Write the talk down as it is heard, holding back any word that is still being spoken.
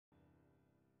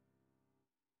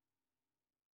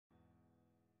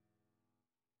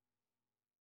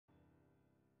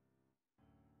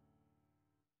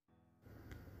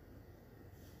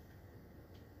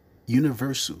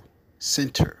Universal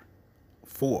Center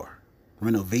for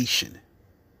Renovation,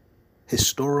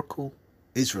 Historical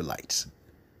Israelites.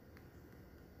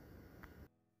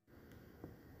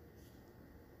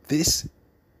 This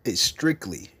is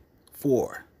strictly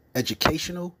for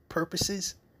educational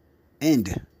purposes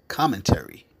and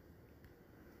commentary.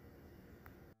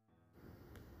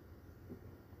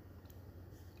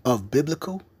 Of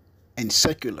biblical and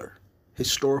secular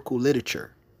historical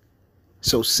literature.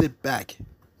 So sit back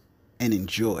and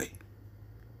enjoy.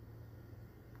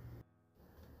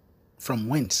 From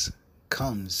whence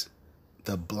comes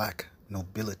the black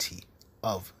nobility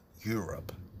of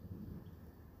Europe?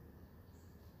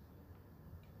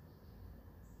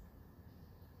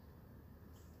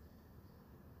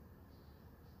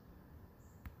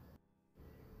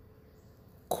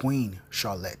 Queen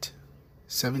Charlotte,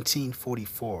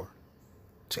 1744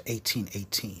 to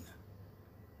 1818,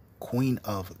 Queen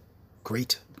of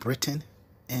Great Britain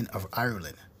and of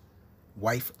Ireland,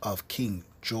 wife of King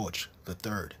George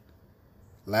III,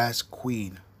 last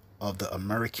queen of the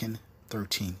American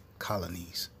 13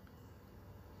 colonies.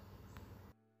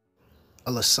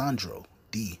 Alessandro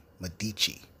de'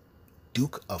 Medici,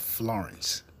 Duke of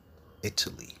Florence,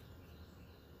 Italy,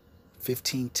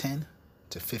 1510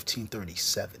 to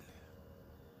 1537,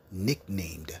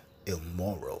 nicknamed Il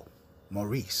Moro,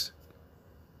 Maurice.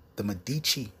 The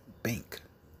Medici Bank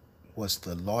was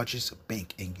the largest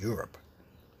bank in Europe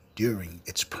during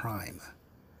its prime.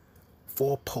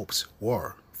 4 popes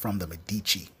were from the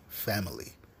Medici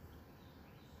family.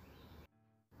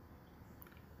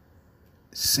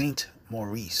 Saint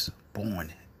Maurice,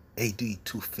 born AD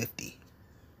 250,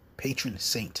 patron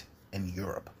saint in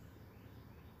Europe,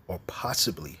 or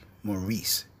possibly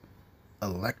Maurice,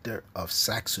 Elector of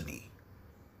Saxony,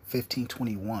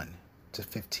 1521 to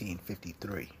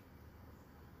 1553.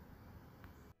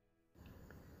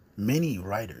 Many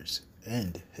writers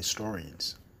and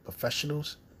historians,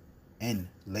 professionals and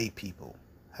lay people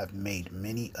have made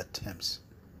many attempts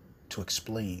to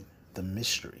explain the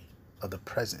mystery of the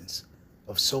presence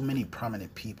of so many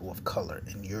prominent people of color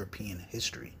in European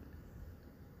history.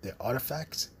 Their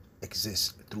artifacts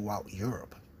exist throughout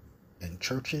Europe in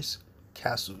churches,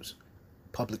 castles,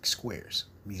 public squares,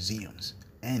 museums,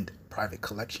 and private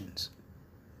collections.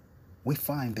 We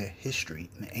find their history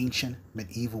in ancient,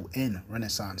 medieval, and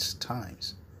Renaissance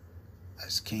times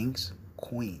as kings,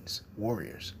 queens,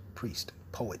 warriors, priests,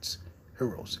 poets,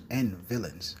 heroes, and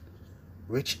villains,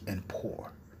 rich and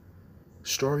poor.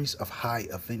 Stories of high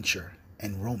adventure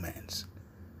and romance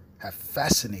have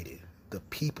fascinated the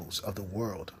peoples of the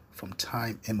world from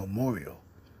time immemorial.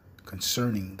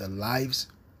 Concerning the lives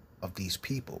of these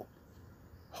people,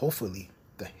 hopefully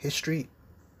the history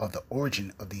of the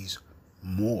origin of these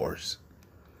Moors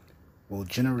will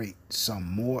generate some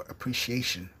more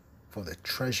appreciation for the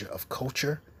treasure of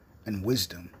culture and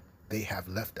wisdom they have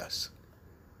left us.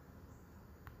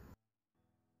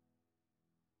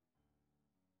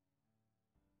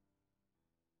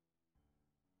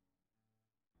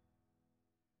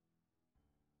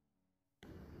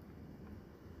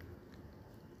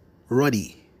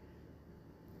 Ruddy,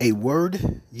 a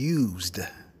word used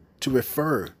to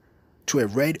refer to a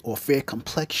red or fair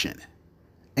complexion,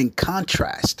 in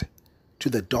contrast to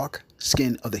the dark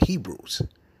skin of the Hebrews.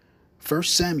 1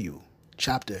 Samuel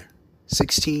chapter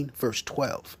 16 verse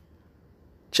 12,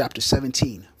 chapter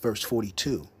 17 verse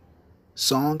 42,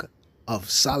 Song of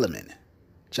Solomon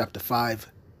chapter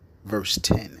 5 verse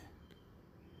 10.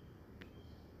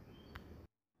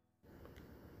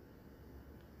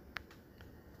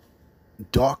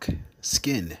 Dark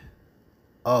skin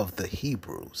of the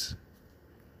Hebrews.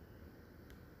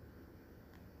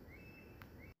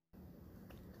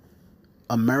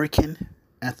 American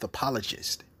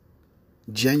anthropologist,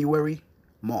 January,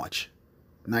 March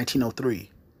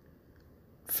 1903.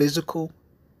 Physical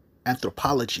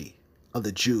Anthropology of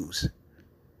the Jews.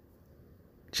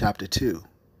 Chapter 2,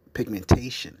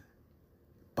 Pigmentation,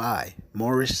 by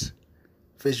Morris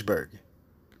Fishberg.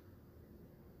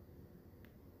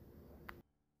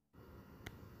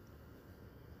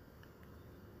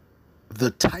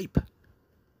 The type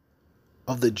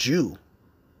of the Jew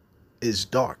is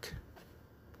dark.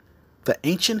 The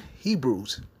ancient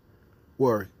Hebrews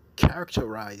were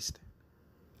characterized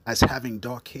as having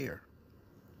dark hair.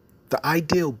 The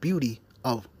ideal beauty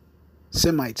of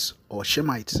Semites or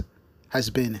Shemites has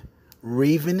been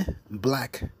raven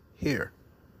black hair.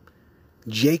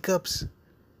 Jacobs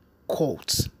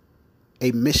quotes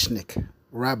a Mishnic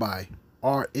rabbi,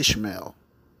 R. Ishmael,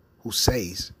 who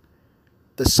says,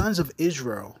 "The sons of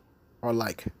Israel are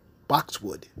like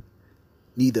boxwood,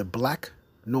 neither black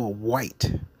nor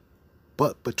white,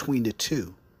 but between the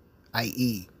two,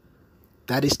 i.e.,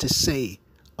 that is to say,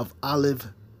 of olive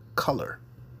color.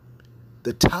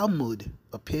 The Talmud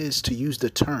appears to use the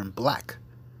term black,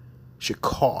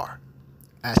 shikar,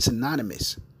 as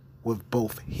synonymous with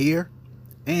both hair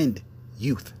and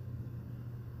youth.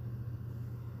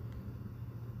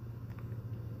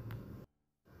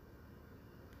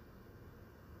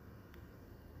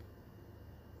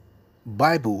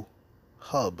 Bible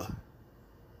Hub,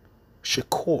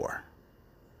 shikor,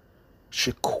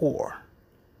 shikor,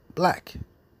 black.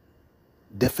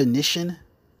 Definition,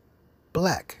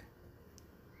 black.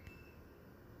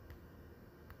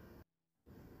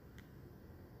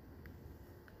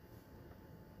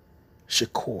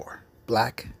 Shakor,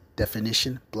 black.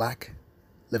 Definition, black.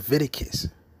 Leviticus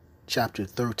chapter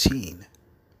 13,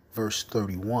 verse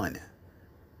 31,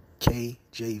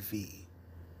 KJV.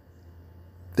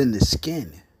 Then the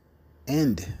skin,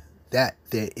 and that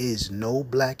there is no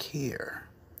black hair.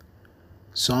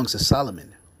 Songs of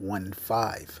Solomon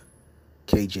 1:5,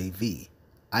 KJV.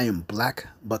 I am black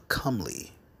but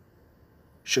comely.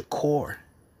 Shakor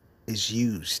is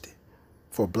used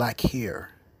for black hair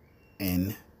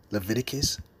in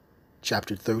Leviticus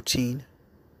chapter 13,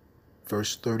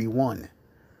 verse 31,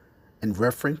 in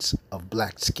reference of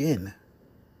black skin,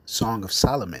 Song of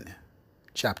Solomon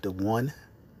chapter 1,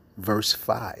 verse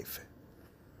 5.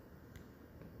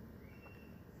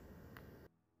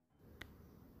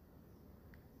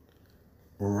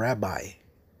 Rabbi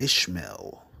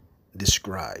Ishmael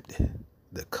described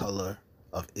the color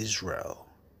of Israel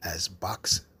as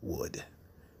boxwood.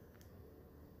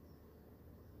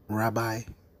 Rabbi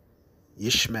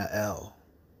Ishmael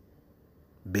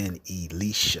ben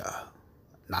Elisha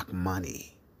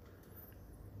Nachmani,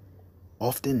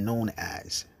 often known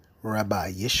as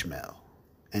Rabbi Ishmael,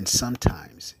 and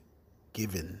sometimes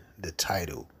given the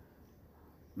title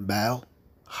Baal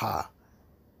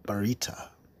Ha-Barita,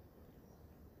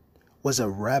 was a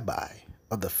rabbi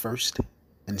of the 1st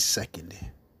and 2nd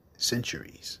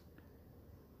centuries.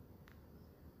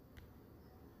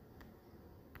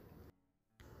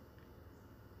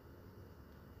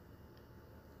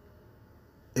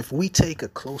 If we take a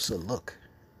closer look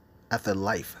at the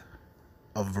life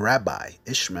of Rabbi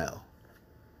Ishmael,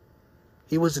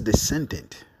 he was a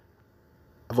descendant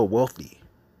of a wealthy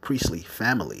priestly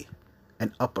family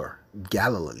in Upper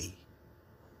Galilee.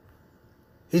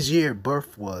 His year of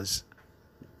birth was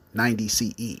 90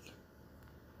 CE. He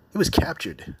was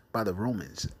captured by the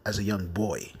Romans as a young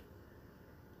boy,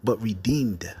 but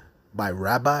redeemed by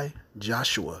Rabbi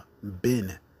Joshua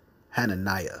ben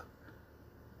Hananiah.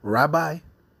 Rabbi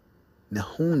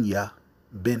Nehunya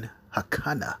ben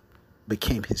Hakana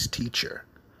became his teacher,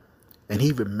 and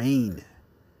he remained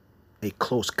a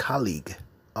close colleague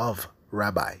of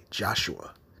Rabbi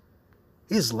Joshua.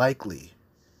 He is likely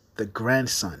the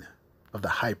grandson of the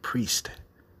high priest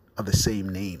of the same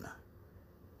name.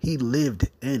 He lived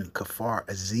in Kfar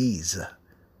Aziz,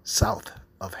 south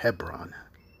of Hebron.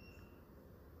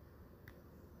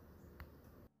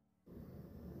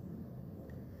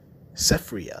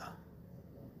 Sephardi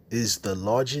is the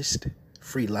largest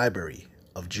free library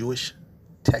of Jewish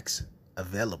texts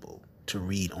available to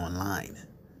read online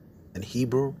in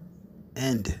Hebrew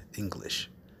and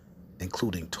English,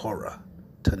 including Torah,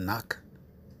 Tanakh,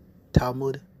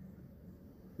 Talmud,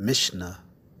 Mishnah,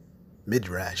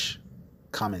 Midrash,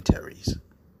 commentaries.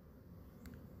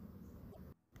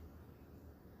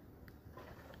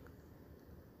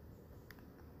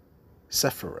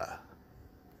 Sephirah,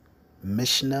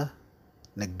 Mishnah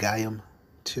Nagayim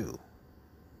 2,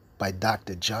 by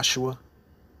Dr. Joshua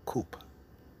Koop.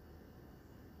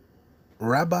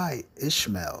 Rabbi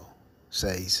Ishmael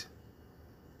says,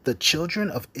 "The children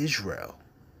of Israel,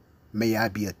 may I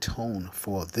be atoned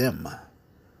for them,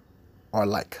 are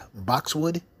like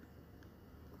boxwood,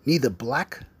 neither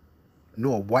black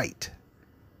nor white,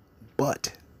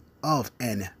 but of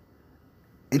an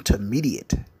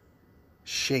intermediate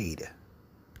shade."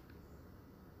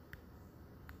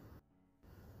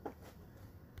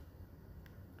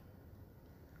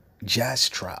 Jazz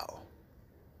Trial,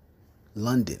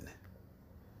 London,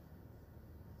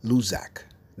 Luzak,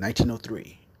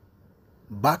 1903.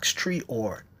 Box tree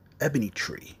or ebony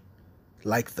tree,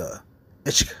 like the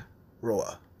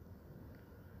Ichroa,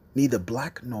 neither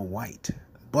black nor white,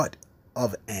 but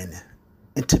of an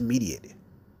intermediate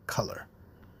color.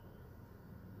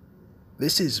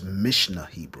 This is Mishnah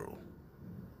Hebrew,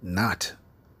 not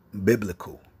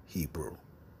biblical Hebrew.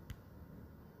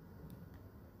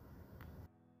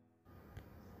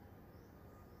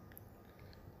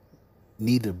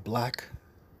 Neither black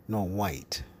nor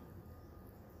white.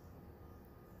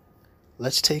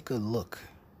 Let's take a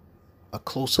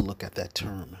closer look at that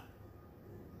term.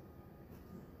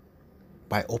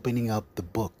 by opening up the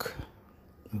book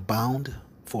Bound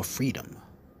for Freedom,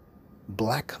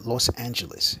 Black Los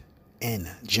Angeles in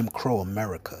Jim Crow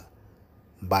America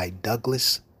by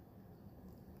Douglas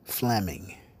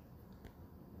Fleming.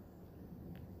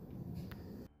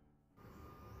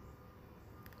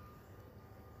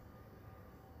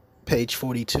 Page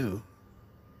 42.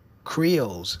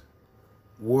 Creoles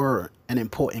were an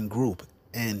important group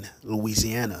in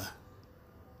Louisiana.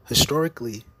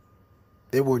 Historically,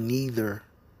 they were neither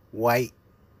white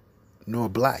nor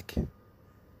black,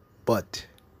 but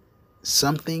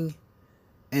something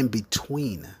in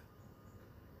between.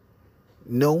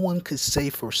 No one could say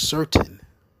for certain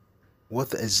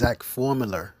what the exact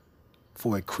formula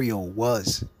for a Creole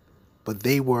was, but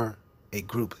they were a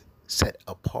group set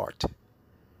apart.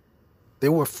 They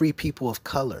were free people of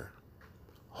color,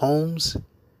 homes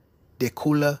de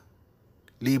couleur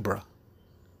libre,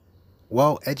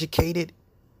 well educated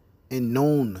and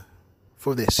known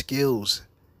for their skills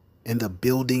in the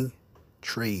building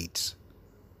trades.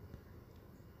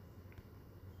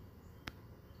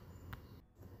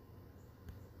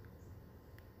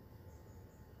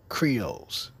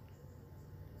 Creoles,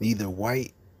 neither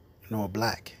white nor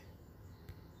black.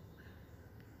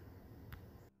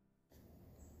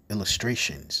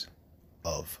 Illustrations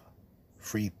of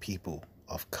free people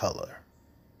of color,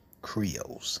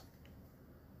 Creoles.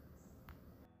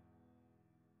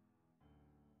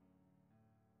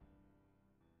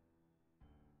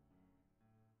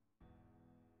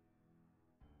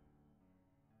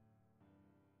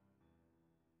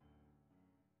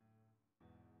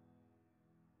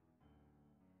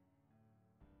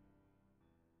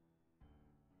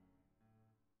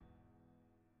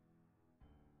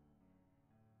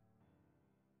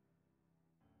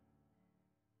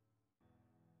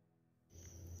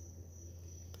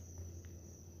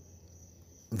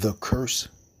 The Curse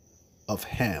of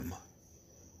Ham,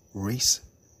 Race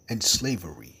and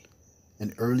Slavery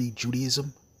in Early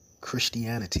Judaism,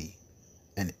 Christianity,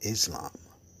 and Islam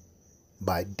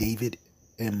by David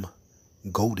M.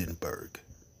 Goldenberg.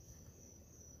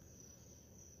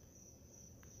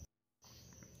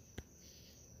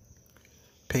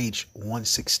 Page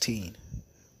 116.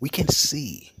 We can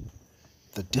see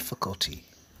the difficulty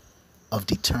of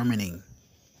determining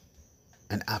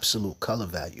an absolute color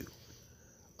value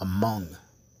among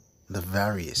the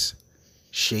various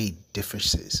shade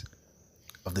differences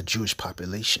of the Jewish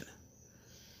population.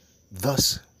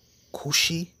 Thus,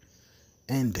 Cushi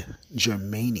and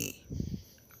Germani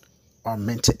are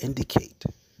meant to indicate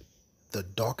the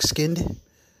dark-skinned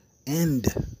and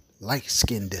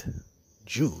light-skinned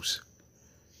Jews.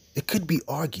 It could be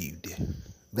argued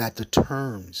that the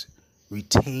terms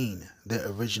retain their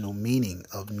original meaning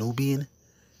of Nubian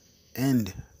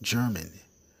and German,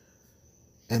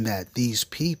 and that these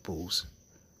peoples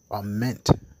are meant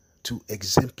to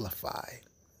exemplify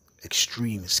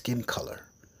extreme skin color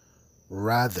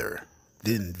rather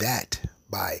than that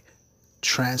by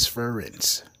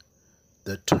transference.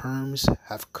 The terms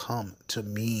have come to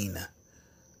mean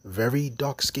very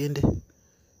dark-skinned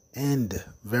and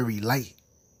very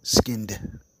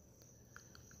light-skinned.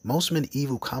 Most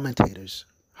medieval commentators,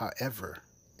 however,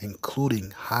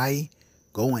 including High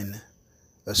Goen,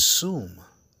 assume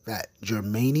that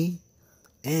Germani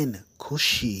and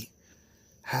Cushi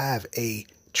have a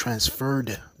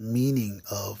transferred meaning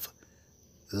of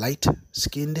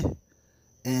light-skinned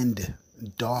and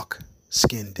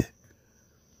dark-skinned.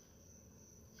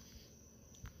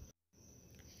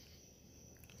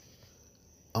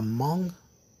 Among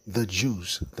the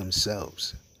Jews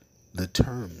themselves, the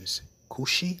terms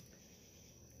Cushi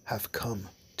have come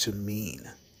to mean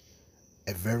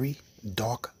a very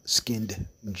dark-skinned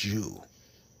Jew,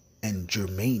 and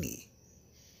Germani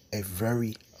a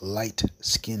very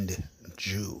light-skinned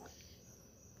Jew.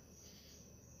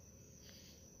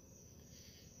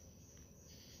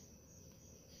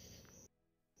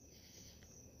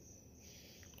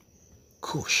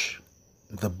 Cush,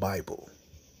 the Bible.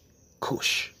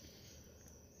 Cush,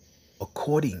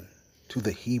 according to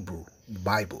the Hebrew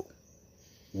Bible,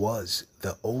 was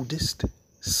the oldest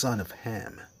son of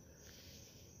Ham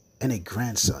and a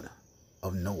grandson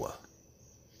of Noah.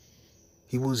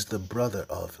 He was the brother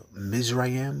of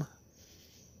Mizraim,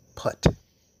 Put,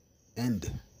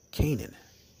 and Canaan.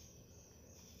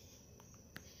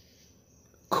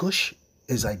 Cush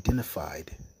is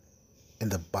identified in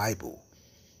the Bible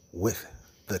with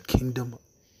the kingdom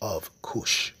of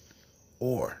Cush,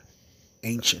 or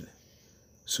ancient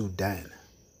Sudan.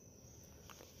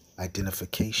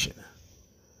 Identification.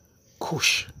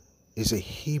 Cush is a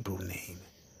Hebrew name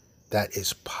that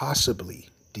is possibly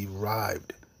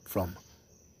derived from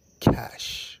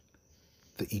Cash,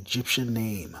 the Egyptian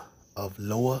name of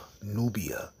Lower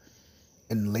Nubia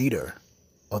and later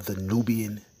of the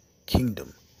Nubian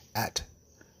kingdom at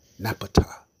Napata,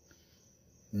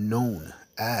 known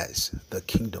as the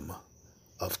Kingdom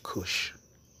of Cush.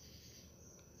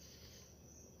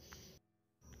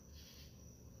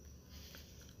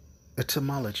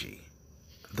 Etymology.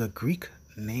 The Greek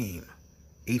name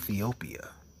Ethiopia,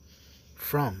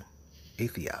 from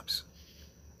Ethiops,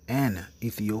 and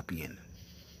Ethiopian,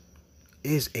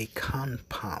 is a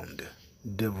compound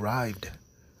derived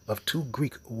of two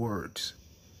Greek words,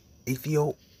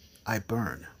 Ethio, I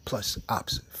burn, plus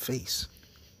ops, face.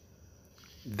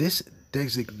 This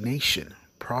designation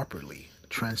properly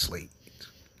translates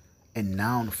in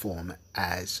noun form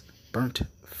as burnt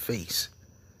face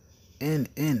and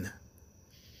in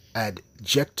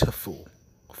adjectival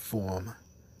form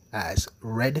as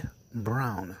red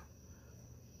brown.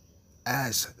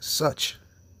 As such,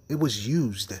 it was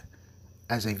used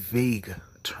as a vague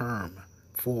term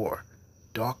for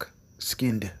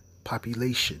dark-skinned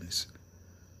populations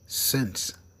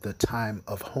since the time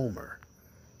of Homer.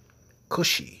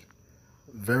 Cushy,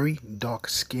 very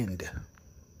dark-skinned,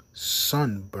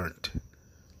 sunburnt,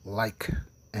 like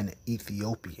an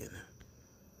Ethiopian.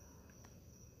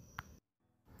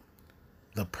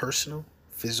 The personal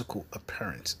physical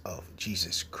appearance of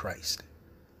Jesus Christ.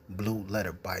 Blue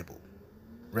Letter Bible.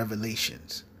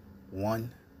 Revelations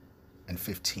 1 and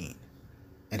 15.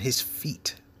 And his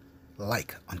feet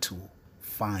like unto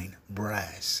fine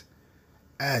brass,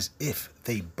 as if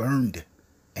they burned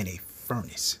in a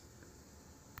furnace.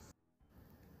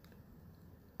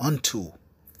 Unto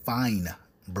fine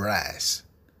brass.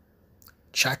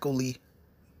 Chacoli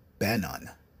banon.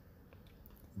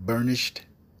 Burnished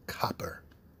copper.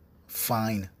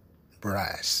 Fine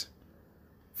brass.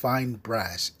 Fine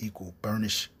brass equal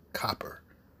burnished copper.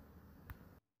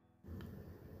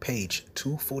 Page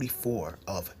 244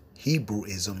 of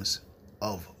Hebrewisms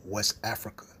of West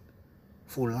Africa.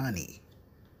 Fulani.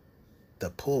 The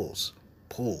pulls,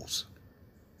 fulas,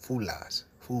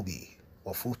 fubi,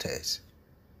 or futes.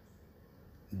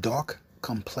 Dark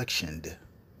complexioned,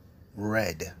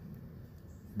 red,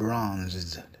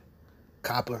 bronzed,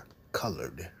 copper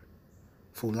colored.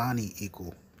 Fulani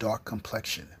equal dark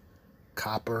complexion,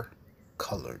 copper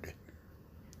colored.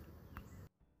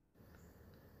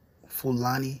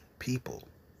 Fulani people,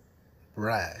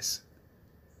 brass,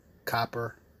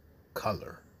 copper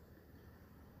color.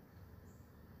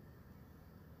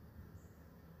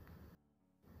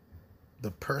 The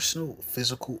personal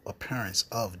physical appearance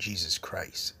of Jesus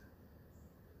Christ.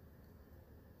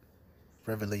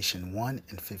 Revelation 1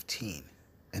 and 15.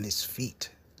 And his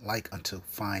feet like unto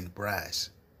fine brass,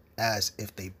 as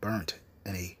if they burnt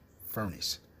in a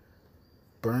furnace.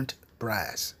 Burnt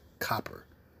brass, copper.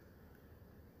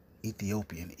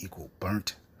 Ethiopian equal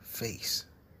burnt face.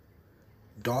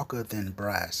 Darker than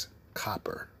brass,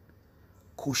 copper.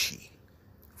 Cushi,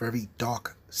 very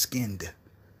dark skinned,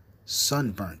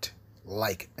 sunburnt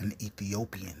like an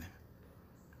Ethiopian.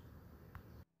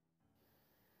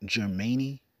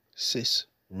 Germani cis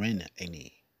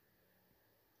renani.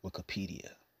 Wikipedia.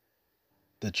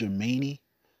 The Germani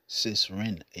cis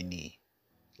renani,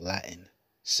 Latin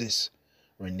cis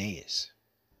renaeus,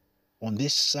 on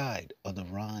this side of the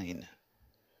Rhine,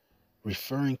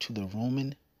 referring to the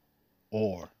Roman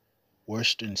or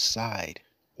western side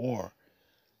or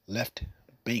left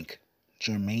bank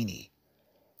Germany,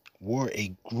 were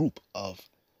a group of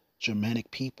Germanic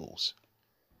peoples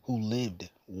who lived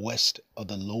west of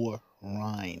the lower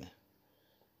Rhine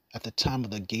at the time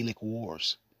of the Gallic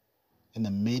Wars in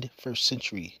the mid-1st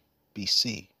century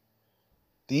BC.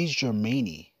 These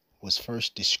Germani was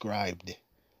first described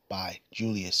by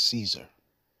Julius Caesar.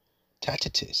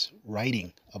 Tacitus,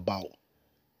 writing about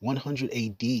 100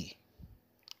 AD,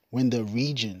 when the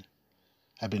region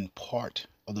had been part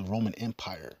of the Roman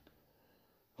Empire,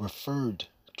 referred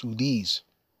to these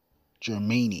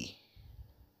Germani.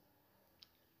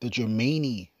 The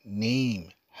Germani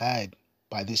name had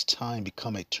by this time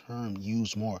become a term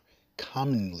used more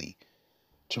commonly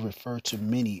to refer to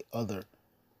many other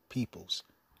peoples.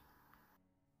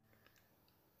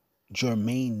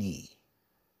 Germani,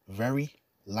 very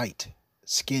light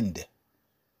skinned,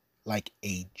 like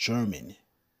a German,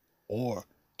 or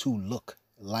to look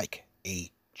like a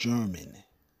German.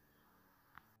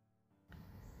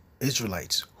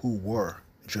 Israelites who were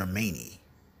Germani,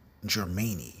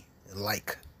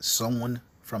 like someone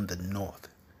from the north,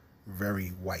 very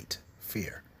white,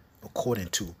 fair, according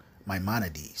to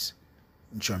Maimonides.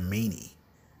 Germani.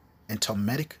 In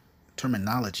Talmudic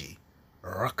terminology,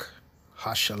 Rak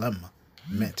Hashalem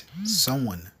meant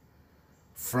someone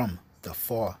from the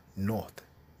far north,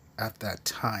 at that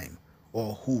time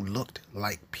or who looked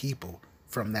like people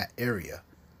from that area,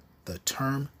 the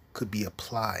term could be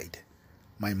applied,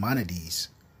 Maimonides,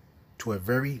 to a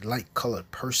very light-colored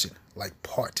person like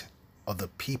part of the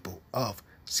people of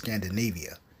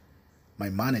Scandinavia.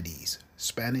 Maimonides,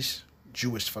 Spanish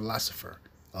Jewish philosopher,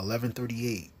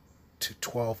 1138 to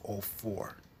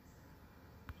 1204.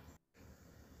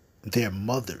 Their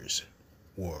mothers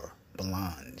were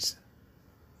blondes.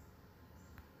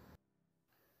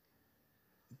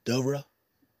 Dura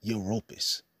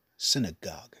Europos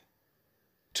Synagogue,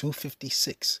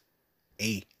 256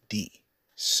 A.D.,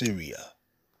 Syria.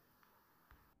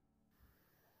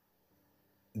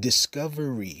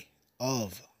 Discovery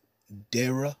of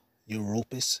Dura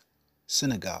Europos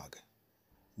Synagogue,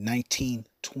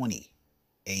 1920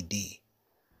 A.D.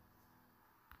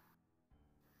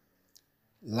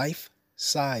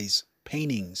 Life-size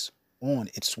paintings on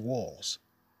its walls.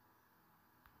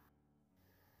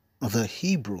 The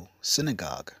Hebrew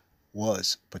synagogue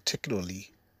was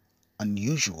particularly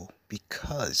unusual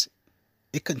because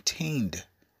it contained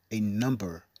a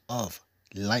number of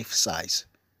life-size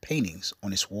paintings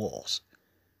on its walls.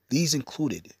 These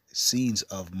included scenes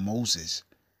of Moses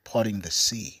parting the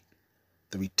sea,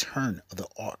 the return of the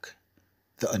ark,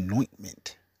 the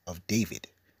anointment of David,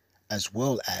 as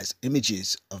well as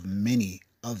images of many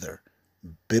other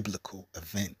biblical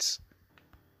events.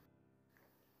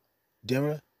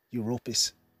 Dura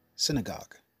Europos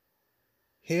Synagogue.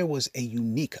 Here was a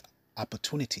unique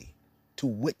opportunity to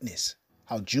witness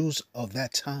how Jews of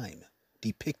that time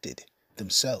depicted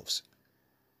themselves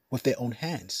with their own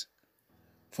hands.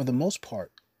 For the most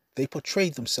part, they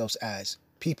portrayed themselves as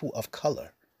people of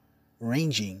color,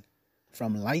 ranging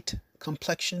from light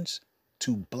complexions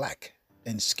to black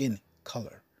and skin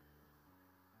color.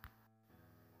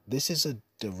 This is a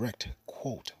direct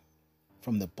quote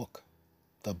from the book,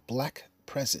 The Black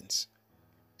Presence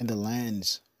in the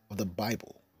Lands of the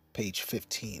Bible, page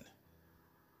 15.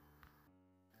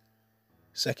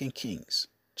 2 Kings,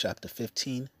 chapter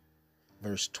 15,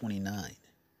 verse 29.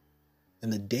 In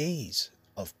the days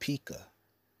of Pekah,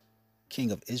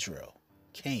 king of Israel,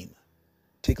 came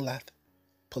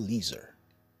Tiglath-Pileser,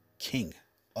 king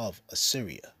of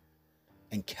Assyria,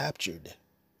 and captured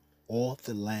all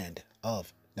the land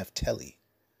of Naphtali,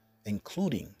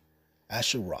 including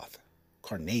Asheroth,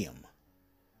 Karnaim,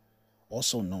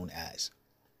 also known as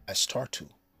Astartu,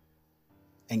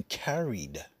 and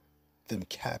carried them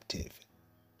captive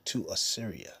to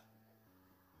Assyria.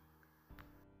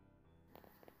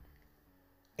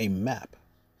 A map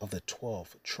of the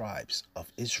 12 tribes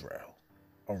of Israel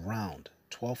around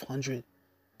 1200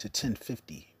 to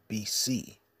 1050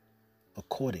 BC,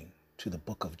 according to the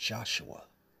book of Joshua.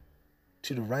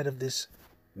 To the right of this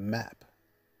map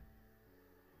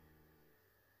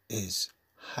is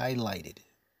highlighted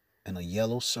in a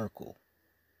yellow circle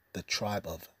the tribe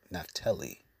of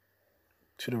Naphtali.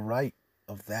 To the right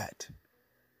of that,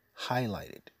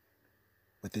 highlighted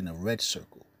within a red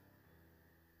circle,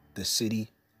 the city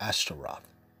Ashtaroth.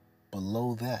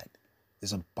 Below that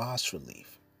is a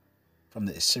bas-relief from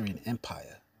the Assyrian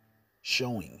Empire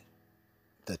showing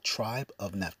the tribe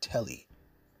of Naphtali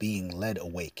being led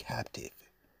away captive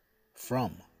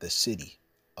from the city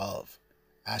of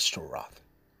Ashtaroth.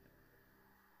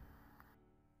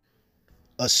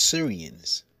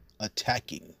 Assyrians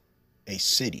attacking a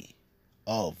city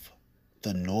of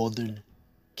the northern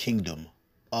kingdom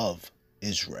of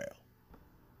Israel.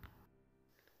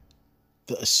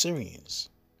 The Assyrians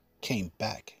came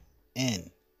back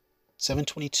in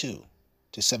 722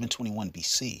 to 721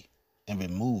 BC and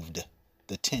removed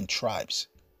the 10 tribes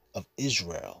of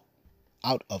Israel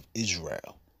out of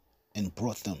Israel and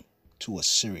brought them to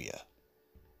Assyria.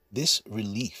 This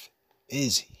relief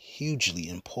is hugely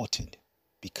important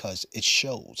because it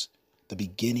shows the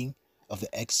beginning of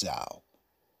the exile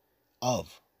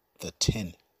of the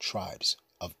 10 tribes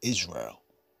of Israel.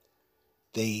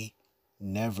 They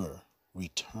never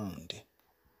returned.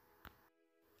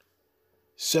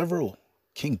 Several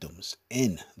kingdoms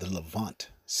in the Levant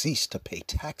ceased to pay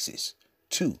taxes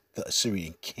to the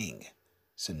Assyrian king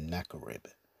Sennacherib.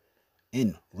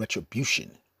 In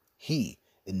retribution, he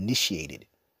initiated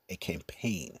a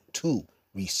campaign to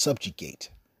resubjugate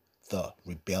the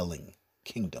rebelling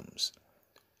kingdoms.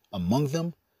 Among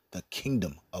them, the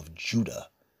kingdom of Judah.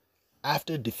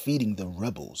 After defeating the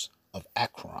rebels of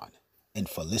Akron and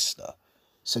Philistia,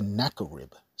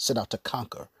 Sennacherib set out to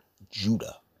conquer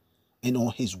Judah, and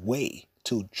on his way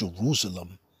to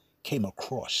Jerusalem came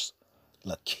across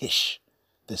Lachish,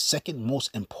 the second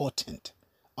most important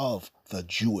of the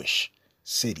Jewish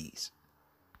cities.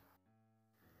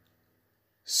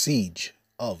 Siege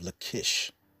of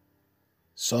Lachish.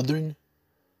 Southern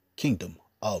Kingdom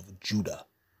of Judah.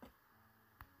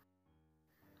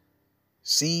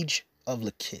 Siege of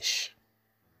Lachish.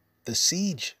 The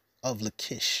siege of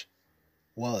Lachish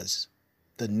was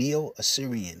the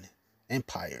Neo-Assyrian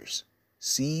Empire's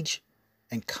siege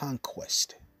and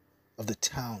conquest of the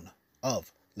town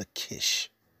of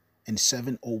Lachish in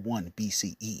 701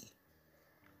 BCE.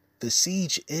 The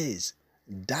siege is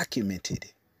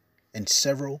documented in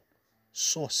several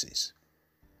sources,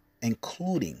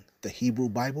 including the Hebrew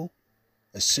Bible,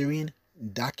 Assyrian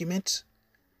documents,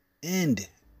 and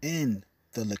in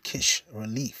the Lachish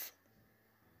relief,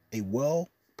 a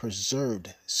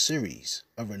well-preserved series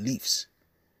of reliefs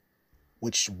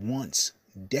which once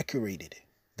decorated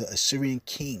the Assyrian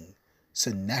king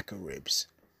Sennacherib's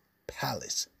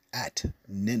palace at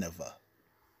Nineveh.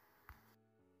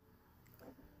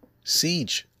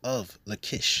 Siege of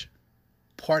Lachish,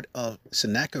 part of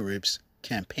Sennacherib's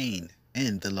campaign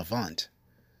in the Levant.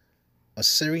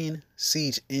 Assyrian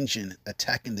siege engine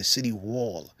attacking the city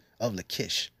wall of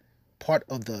Lachish, part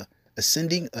of the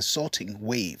ascending assaulting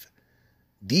wave.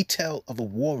 Detail of a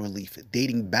war relief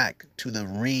dating back to the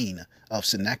reign of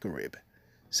Sennacherib,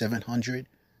 700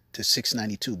 to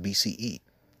 692 BCE,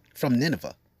 from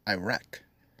Nineveh, Iraq.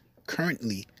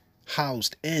 Currently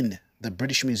housed in the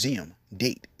British Museum.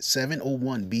 Date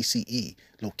 701 BCE.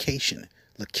 Location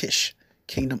Lachish,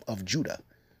 Kingdom of Judah.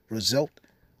 Result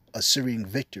Assyrian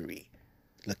victory.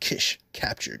 Lachish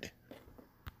captured.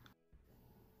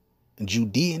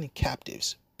 Judean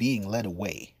captives being led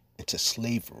away into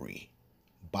slavery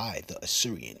by the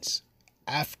Assyrians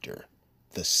after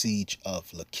the siege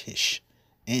of Lachish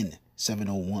in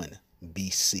 701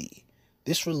 BC.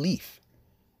 This relief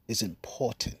is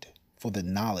important for the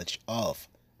knowledge of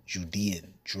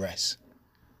Judean dress.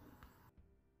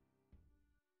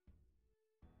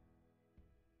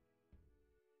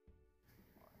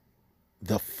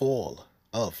 The fall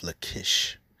of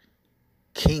Lachish.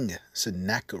 King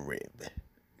Sennacherib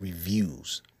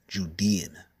reviews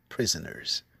Judean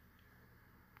prisoners.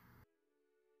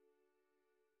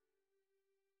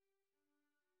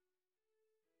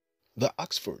 The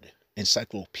Oxford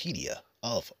Encyclopedia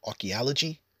of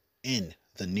Archaeology in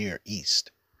the Near East.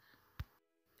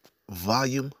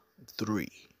 Volume 3.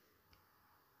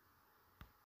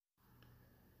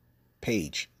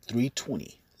 Page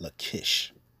 320.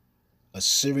 Lachish.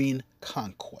 Assyrian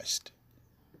conquest.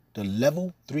 The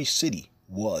level 3 city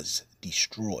was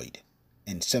destroyed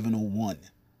in 701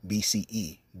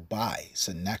 BCE by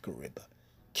Sennacherib,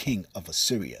 king of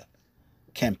Assyria.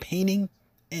 Campaigning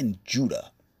in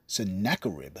Judah,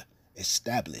 Sennacherib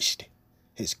established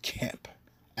his camp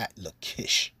at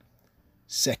Lachish.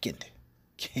 2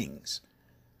 Kings,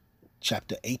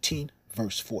 chapter 18,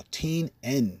 verse 14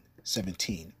 and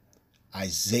 17.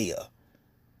 Isaiah,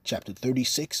 chapter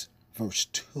 36, verse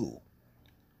 2.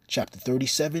 Chapter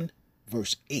 37,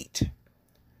 verse 8.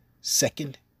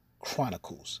 2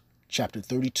 Chronicles, chapter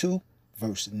 32,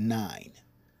 verse 9.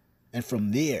 And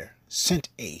from there sent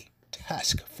a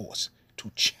task force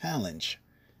to challenge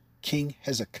King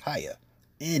Hezekiah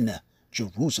in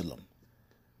Jerusalem.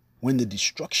 When the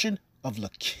destruction of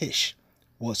Lachish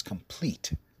was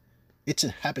complete, its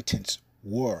inhabitants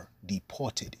were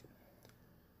deported.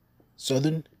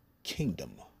 Southern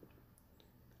Kingdom.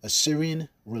 Assyrian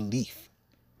relief.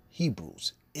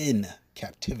 Hebrews in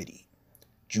captivity.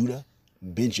 Judah,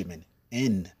 Benjamin,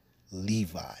 and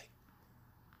Levi.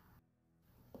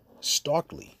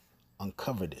 Starkly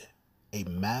uncovered a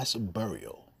mass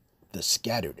burial, the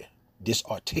scattered,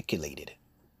 disarticulated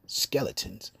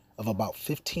skeletons of about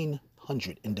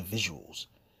 1,500 individuals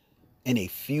in a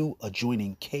few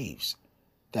adjoining caves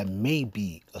that may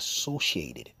be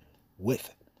associated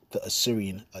with the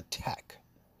Assyrian attack.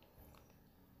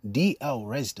 D.L.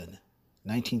 Resden,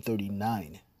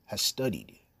 1939, has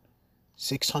studied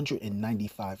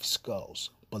 695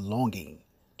 skulls belonging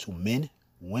to men,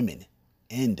 women,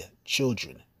 and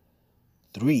children.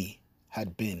 3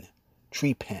 had been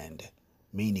trepanned,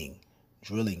 meaning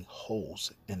drilling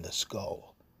holes in the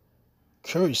skull.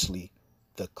 Curiously,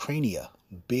 the crania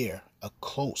bear a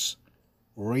close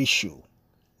racial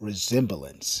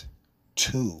resemblance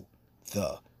to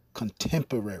the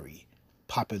contemporary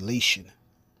population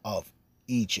of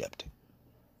Egypt.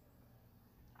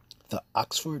 The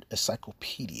Oxford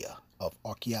Encyclopedia of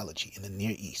Archaeology in the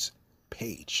Near East,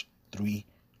 page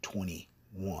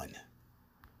 321.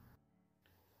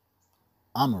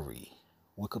 Omri,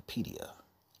 Wikipedia.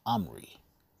 Omri,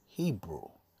 Hebrew.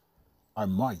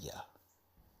 Armaria,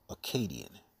 Akkadian.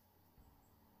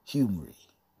 Humri,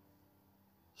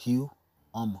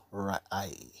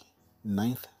 Hu-Umrai,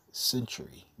 9th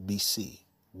century BC,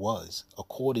 was,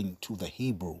 according to the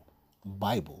Hebrew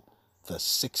Bible the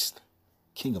sixth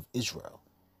king of Israel.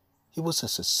 He was a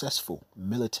successful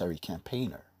military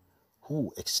campaigner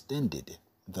who extended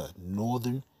the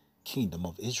northern kingdom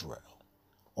of Israel.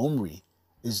 Omri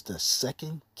is the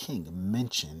second king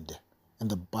mentioned in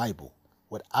the Bible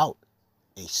without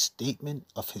a statement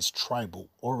of his tribal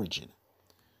origin.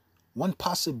 One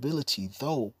possibility,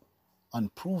 though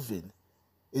unproven,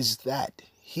 is that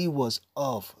he was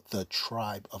of the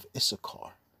tribe of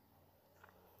Issachar.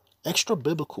 Extra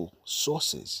biblical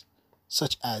sources,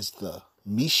 such as the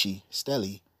Mishi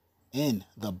Stele and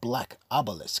the Black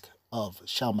Obelisk of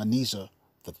Shalmaneser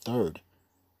III,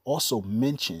 also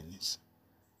mentions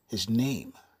his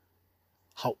name.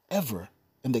 However,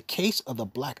 in the case of the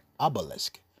Black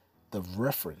Obelisk, the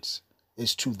reference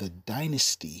is to the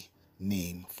dynasty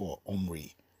name for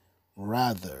Omri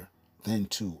rather than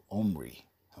to Omri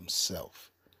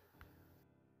himself.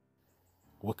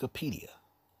 Wikipedia.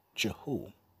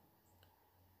 Jehu.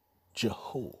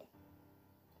 Jehu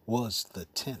was the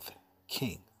 10th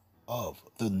king of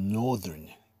the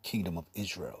northern kingdom of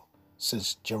Israel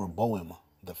since Jeroboam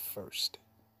the first.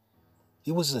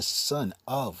 He was the son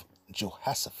of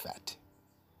Jehoshaphat,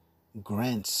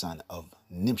 grandson of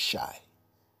Nimshi,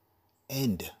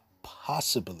 and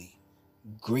possibly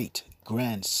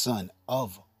great-grandson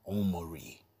of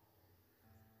Omri.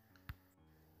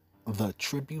 The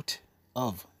tribute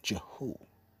of Jehu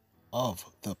of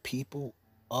the people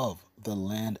of the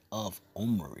land of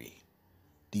Omri,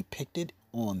 depicted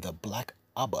on the Black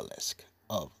Obelisk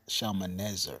of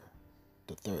Shalmaneser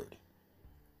III.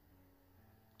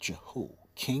 Jehu,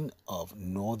 king of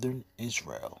northern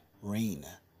Israel, reigned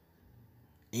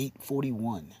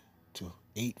 841 to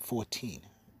 814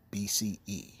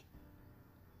 BCE.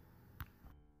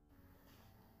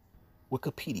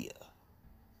 Wikipedia.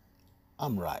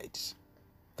 Amrides.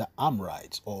 The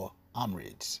Amrides or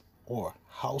Amrids or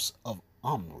House of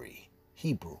Omri,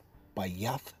 Hebrew, by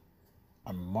Yath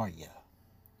Amariah,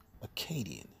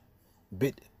 Akkadian,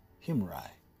 Bit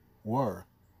Himri, were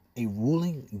a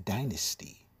ruling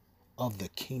dynasty of the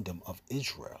kingdom of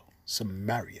Israel,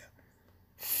 Samaria,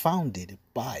 founded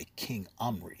by King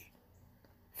Omri.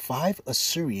 5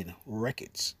 Assyrian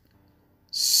records,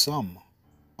 some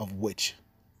of which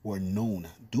were known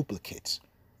duplicates,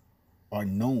 are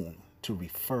known to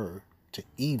refer to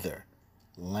either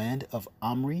land of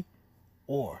Omri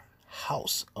or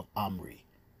house of Omri.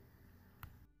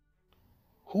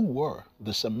 Who were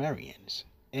the Sumerians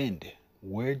and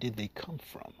where did they come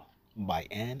from? By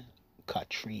Anne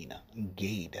Katrina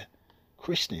Gade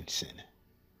Christensen.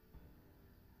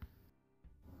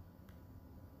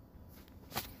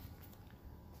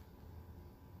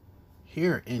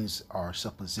 Here ends our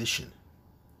supposition,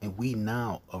 and we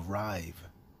now arrive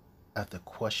at the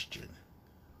question,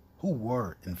 who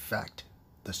were in fact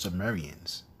the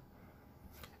Sumerians?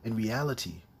 In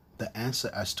reality, the answer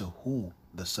as to who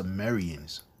the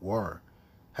Sumerians were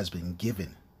has been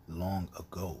given long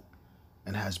ago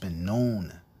and has been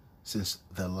known since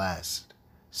the last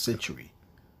century,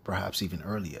 perhaps even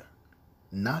earlier.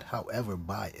 Not, however,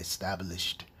 by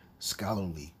established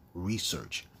scholarly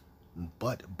research,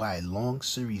 but by a long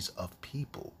series of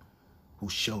people who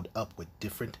showed up with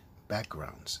different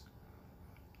backgrounds.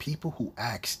 People who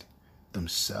asked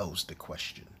themselves the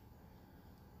question,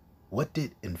 what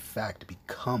did in fact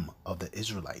become of the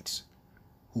Israelites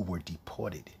who were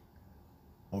deported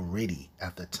already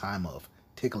at the time of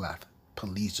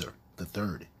Tiglath-Pileser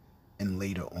III and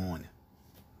later on?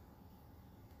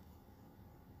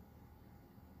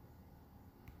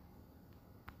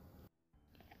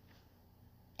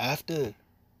 After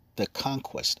the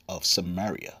conquest of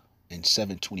Samaria in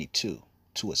 722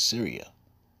 to Assyria,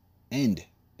 and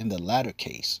in the latter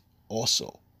case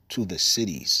also to the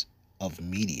cities of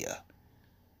Media,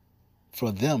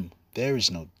 for them there is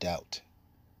no doubt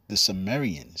the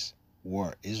Sumerians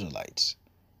were Israelites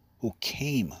who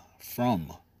came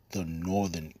from the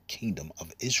northern kingdom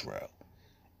of Israel,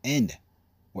 and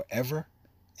wherever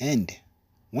and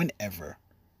whenever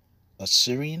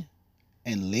Assyrian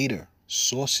and later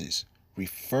sources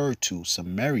refer to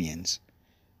Sumerians,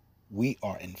 we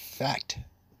are in fact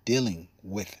dealing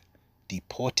with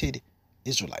deported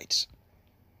Israelites.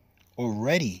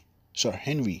 Already Sir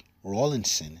Henry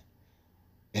Rawlinson,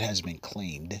 it has been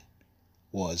claimed,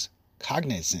 was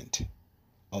cognizant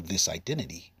of this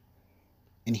identity,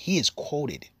 and he is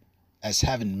quoted as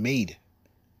having made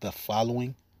the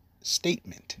following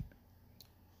statement: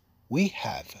 we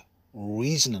have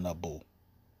reasonable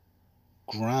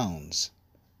grounds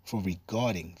for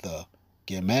regarding the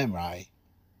Gemari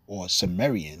or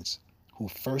Sumerians who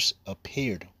first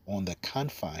appeared on the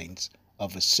confines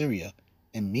of Assyria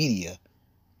and Media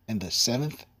in the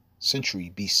 7th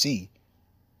century BC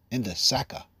in the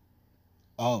Saka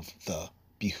of the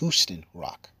Behustan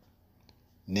Rock.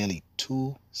 Nearly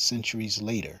 2 centuries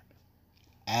later,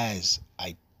 as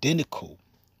identical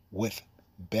with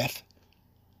Beth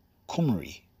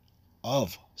Kumri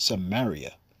of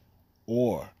Samaria,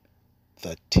 or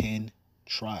the 10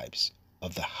 tribes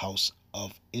of the house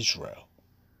of Israel.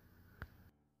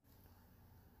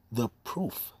 The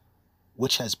proof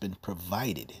which has been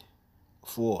provided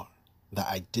for the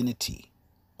identity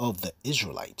of the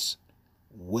Israelites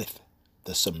with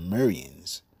the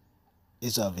Sumerians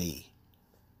is of a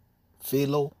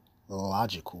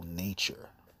philological nature.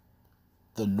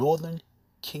 The northern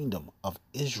kingdom of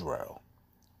Israel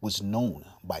was known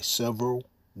by several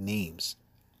names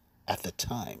at the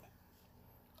time,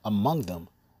 among them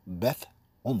Beth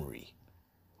Omri,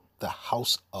 the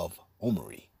house of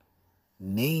Omri,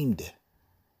 named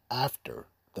after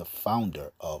the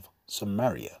founder of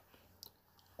Samaria,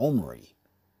 Omri,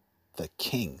 the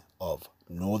king of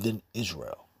northern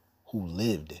Israel, who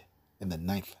lived in the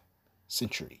 9th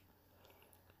century.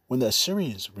 When the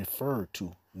Assyrians referred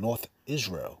to North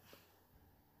Israel,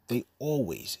 they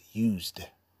always used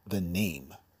the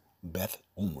name Beth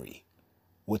Omri,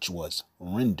 which was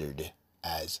rendered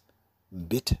as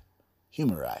Bit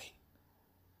Humeri,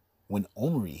 when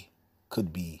Omri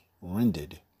could be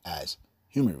rendered as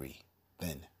Humeri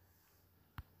then.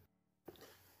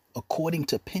 According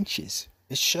to Pinches,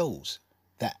 it shows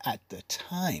that at the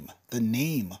time the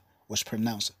name was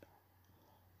pronounced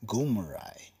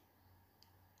Gomerai,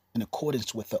 in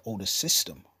accordance with the older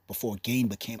system before Gain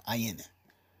became Ayin.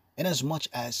 Inasmuch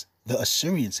as the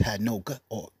Assyrians had no G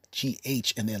or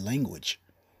GH in their language,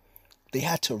 they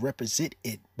had to represent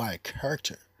it by a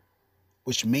character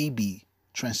which may be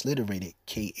transliterated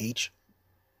KH,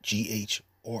 GH,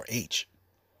 or H,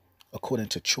 according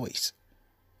to choice.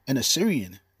 In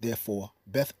Assyrian, therefore,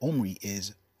 Beth Omri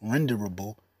is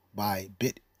renderable by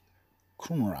Bit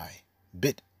Kumrai,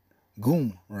 Bit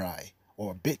Gumrai,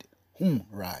 or Bit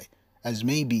Humrai, as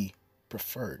may be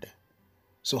preferred.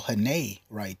 So Hane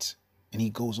writes, and he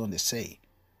goes on to say,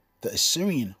 the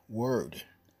Assyrian word,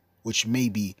 which may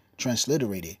be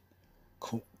transliterated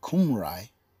Kumrai,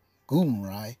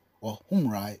 Gumrai, or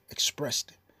Humrai,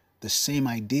 expressed the same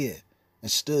idea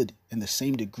and stood in the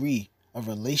same degree of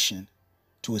relation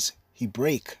to its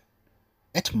Hebraic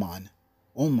Etman,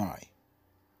 Omri,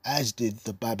 as did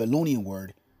the Babylonian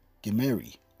word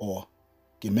Gemeri or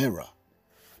Gemera.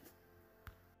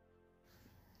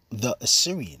 The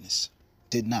Assyrians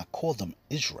did not call them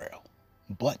Israel,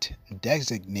 but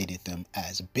designated them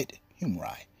as Bit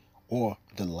Humri or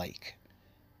the like.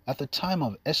 At the time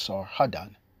of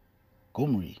Esar-Haddon,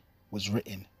 Gomri was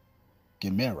written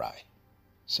Gemerai,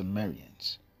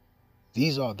 Sumerians.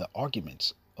 These are the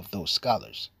arguments of those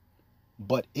scholars.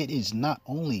 But it is not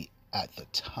only at the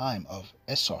time of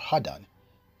Esar-Haddon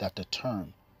that the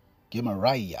term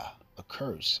Gemeraiah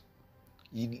occurs.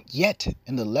 Yet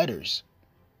in the letters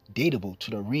datable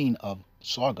to the reign of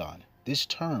Sargon, this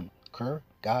term Ker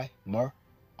Gai Mer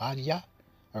Adya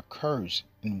occurs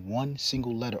in one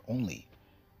single letter only.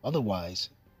 Otherwise,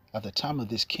 at the time of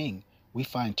this king, we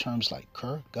find terms like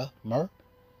Ker Ga Mer,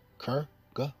 Ker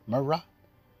Ga Mera,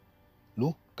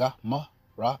 Lu Ga Ma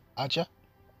Ra Aja.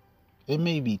 It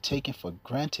may be taken for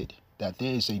granted that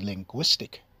there is a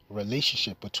linguistic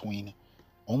relationship between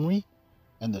Omri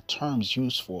and the terms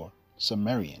used for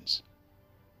Sumerians.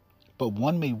 But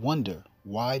one may wonder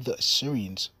why the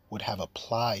Assyrians would have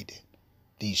applied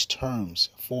these terms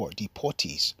for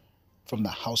deportees from the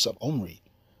house of Omri,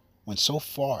 when so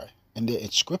far in their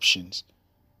inscriptions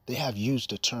they have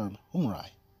used the term Humrai.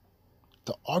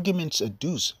 The arguments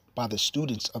adduced by the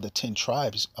students of the 10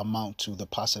 tribes amount to the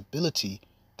possibility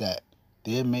that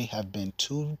there may have been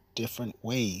 2 different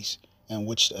ways in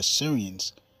which the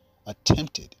Assyrians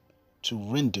attempted to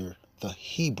render the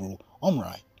Hebrew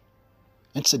Omri.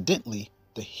 Incidentally,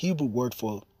 the Hebrew word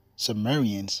for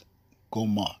Sumerians,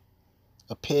 Gomer,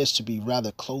 appears to be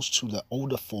rather close to the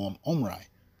older form Omri.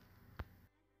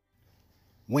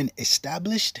 When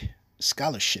established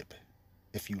scholarship,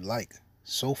 if you like,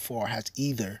 so far has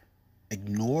either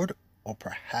ignored or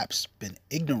perhaps been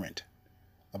ignorant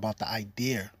about the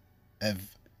idea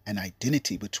of an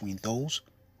identity between those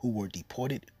who were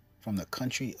deported from the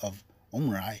country of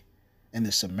Omri and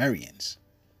the Sumerians.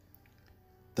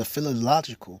 The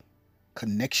philological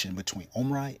connection between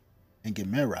Omri and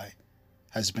Gemerai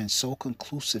has been so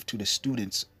conclusive to the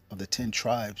students of the 10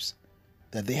 tribes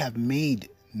that they have made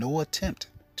no attempt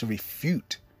to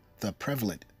refute the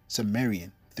prevalent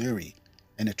Sumerian theory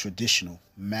in a traditional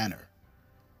manner.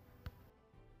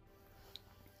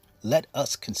 Let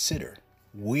us consider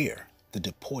where the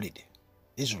deported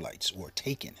Israelites were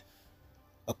taken.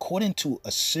 According to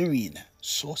Assyrian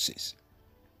sources,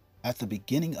 at the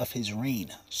beginning of his reign,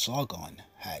 Sargon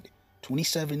had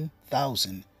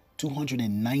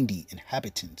 27,290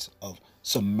 inhabitants of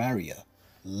Samaria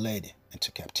led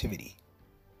into captivity.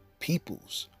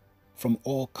 Peoples from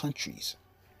all countries,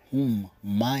 whom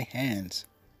my hands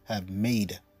have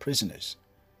made prisoners,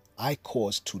 I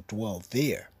caused to dwell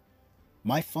there.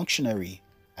 My functionary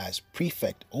as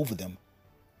prefect over them,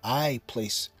 I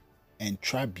place and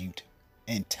tribute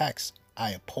and tax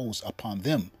I impose upon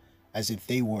them as if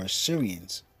they were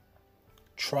Assyrians.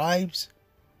 Tribes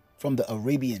from the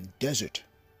Arabian desert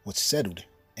was settled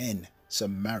in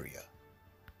Samaria.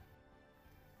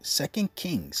 2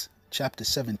 Kings chapter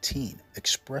 17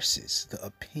 expresses the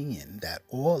opinion that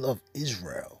all of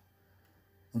Israel,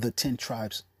 the 10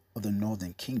 tribes of the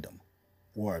northern kingdom,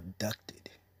 were abducted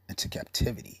into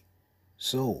captivity,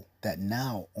 so that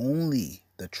now only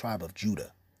the tribe of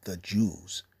Judah, the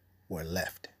Jews, were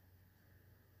left.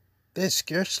 There is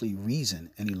scarcely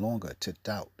reason any longer to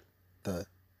doubt the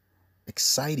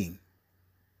exciting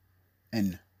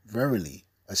and verily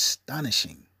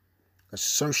astonishing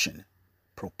assertion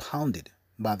propounded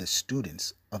by the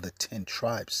students of the 10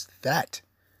 tribes that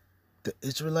the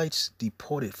Israelites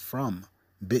deported from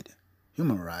Bit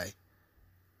Humeri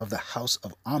of the house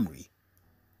of Omri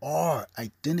are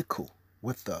identical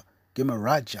with the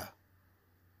Gemaraja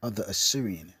of the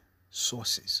Assyrian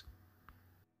sources.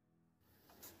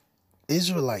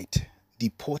 Israelite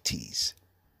deportees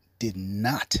did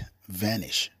not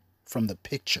vanish from the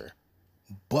picture,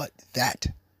 but that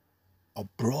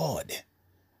abroad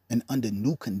and under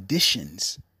new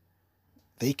conditions,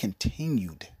 they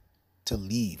continued to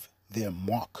leave their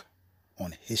mark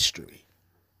on history.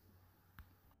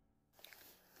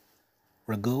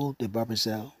 Ragoul de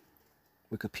Barbezel,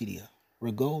 Wikipedia.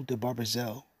 Ragoul de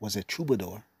Barbezel was a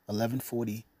troubadour,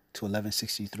 1140 to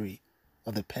 1163,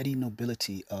 of the petty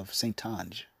nobility of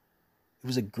Saintonge. He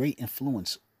was a great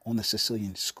influence on the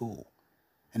Sicilian school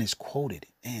and is quoted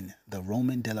in the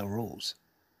Roman de la Rose.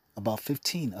 About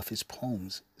 15 of his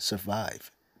poems survive,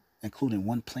 including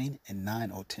one plain and 9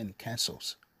 or 10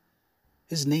 cantos.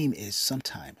 His name is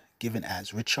sometimes given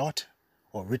as Richard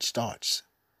or Richard's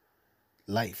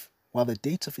life, while the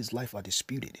dates of his life are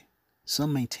disputed,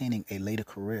 some maintaining a later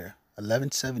career,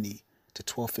 1170 to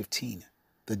 1215.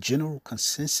 The general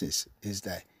consensus is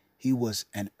that he was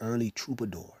an early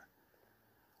troubadour.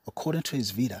 According to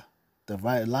his Vita, the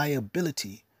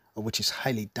reliability of which is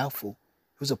highly doubtful,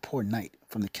 he was a poor knight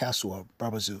from the castle of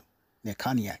Barbezieux near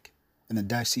Cognac in the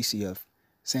diocese of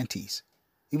Santis.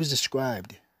 He was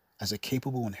described as a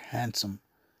capable and handsome,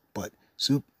 but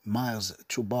soup miles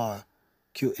troubadour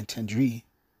que entendri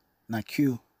na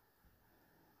que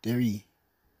deri.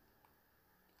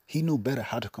 He knew better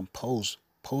how to compose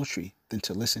poetry than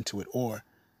to listen to it or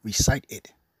recite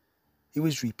it. He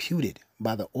was reputed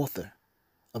by the author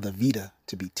of the Vita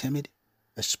to be timid,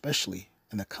 especially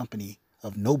in the company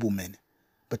of noblemen,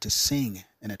 but to sing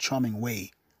in a charming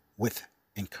way with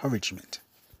encouragement.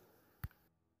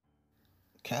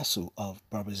 Castle of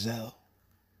Barbezel.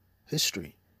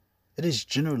 History. It is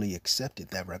generally accepted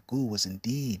that Ragoul was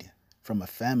indeed from a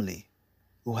family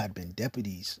who had been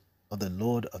deputies of the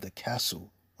lord of the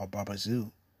castle of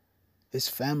Barbezieux. His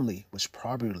family was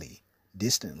probably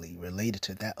distantly related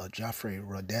to that of Geoffrey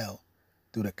Rodel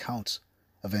through the counts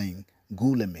of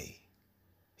Angoulême.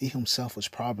 He himself was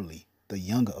probably the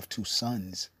younger of 2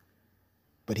 sons,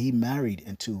 but he married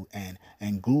into an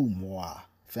Angoumois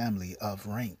family of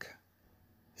rank.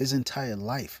 His entire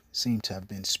life seemed to have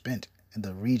been spent in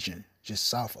the region just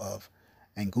south of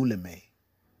Angoulême,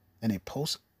 and a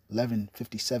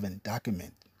post-1157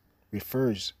 document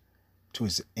refers to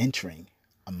his entering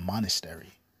a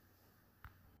monastery.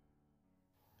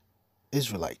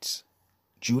 Israelites,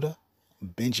 Judah,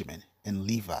 Benjamin, and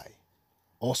Levi,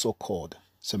 also called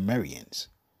Sumerians,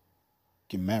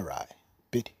 Gemari,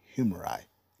 Bit Humeri,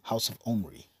 House of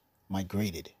Omri,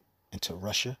 migrated into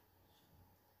Russia,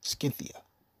 Scythia,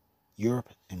 Europe,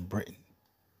 and Britain.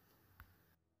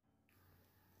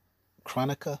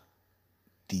 Chronica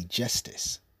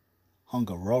Digestis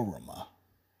Hungarorum,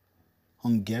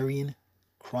 Hungarian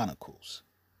Chronicles.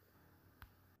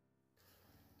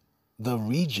 The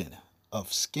region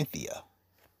of Scythia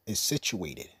is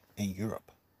situated in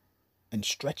Europe and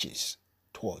stretches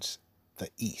towards the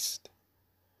east.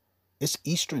 Its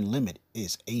eastern limit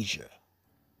is Asia,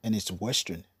 and its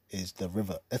western is the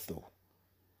river Ethel,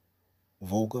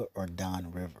 Volga or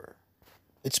Don River.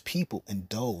 Its people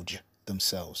indulge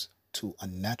themselves to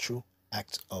unnatural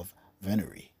acts of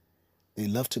venery. They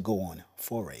love to go on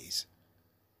forays,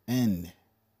 and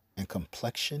in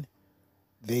complexion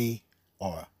they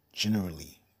are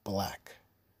generally black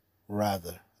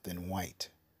rather than white.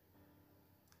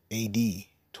 AD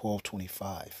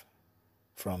 1225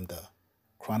 from the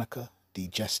Chronica de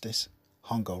Gestis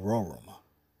Hungarorum,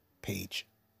 page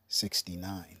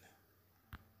 69.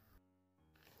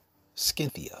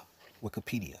 Scythia,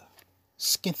 Wikipedia.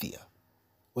 Scythia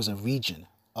was a region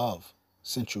of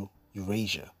Central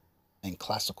Eurasia in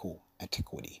classical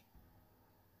antiquity,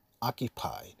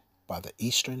 occupied by the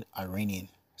Eastern Iranian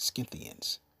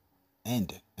Scythians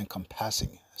and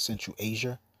encompassing Central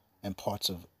Asia and parts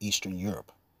of Eastern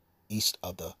Europe east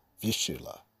of the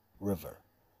Vistula River.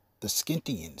 The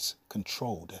Scythians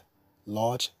controlled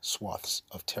large swaths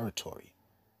of territory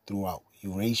throughout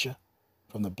Eurasia,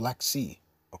 from the Black Sea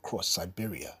across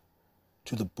Siberia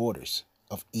to the borders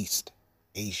of East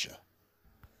Asia.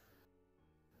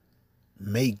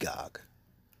 Magog,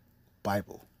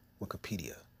 Bible,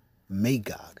 Wikipedia.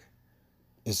 Magog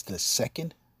is the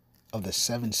second of the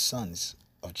 7 sons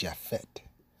of Japhet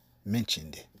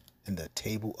mentioned in the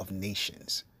Table of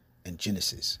Nations in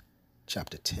Genesis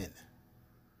chapter 10.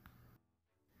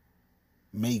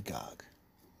 Magog,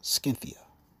 Scythia,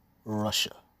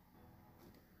 Russia.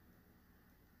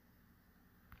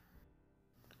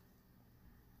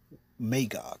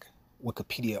 Magog,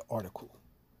 Wikipedia article.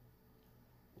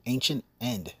 Ancient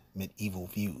and medieval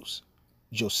views.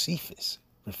 Josephus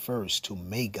refers to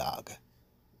Magog,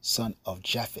 son of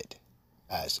Japhet,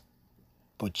 as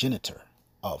progenitor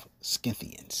of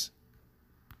Scythians.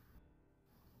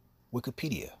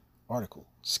 Wikipedia article.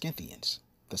 Scythians.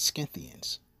 The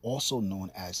Scythians, also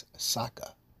known as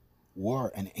Saka, were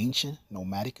an ancient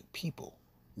nomadic people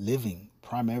living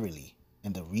primarily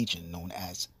in the region known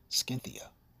as Scythia,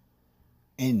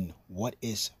 in what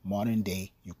is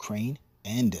modern-day Ukraine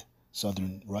and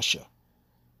southern Russia,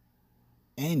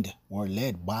 and were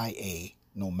led by a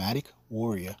nomadic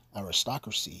warrior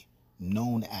aristocracy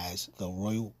known as the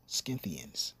Royal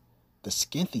Scythians. The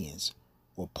Scythians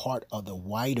were part of the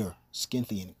wider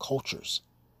Scythian cultures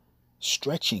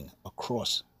stretching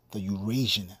across the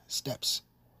Eurasian steppes.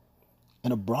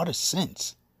 In a broader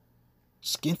sense,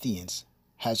 Scythians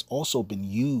has also been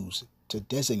used to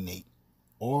designate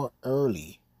or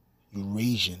early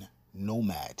Eurasian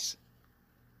nomads.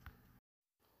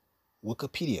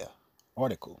 Wikipedia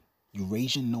article.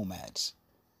 Eurasian nomads.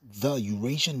 The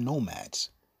Eurasian nomads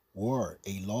were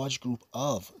a large group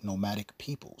of nomadic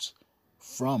peoples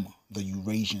from the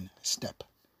Eurasian steppe,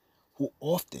 who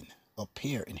often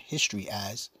appear in history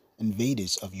as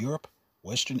invaders of Europe,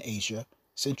 Western Asia,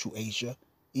 Central Asia,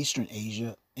 Eastern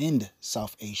Asia, and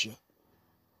South Asia.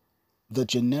 The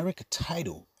generic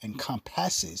title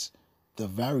encompasses the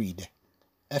varied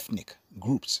ethnic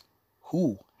groups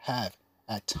who have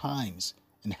at times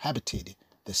inhabited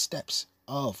the steppes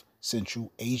of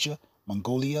Central Asia,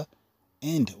 Mongolia,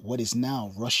 and what is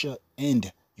now Russia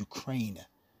and Ukraine.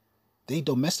 They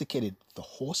domesticated the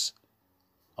horse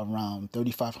around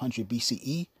 3500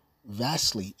 BCE,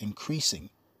 vastly increasing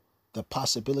the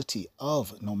possibility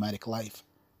of nomadic life,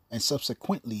 and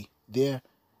subsequently their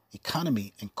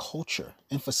economy and culture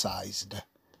emphasized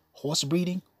horse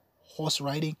breeding, horse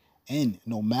riding, and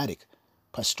nomadic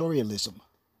pastoralism.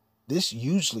 This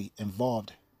usually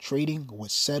involved trading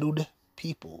with settled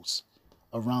peoples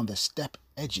around the steppe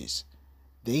edges.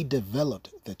 They developed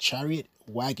the chariot,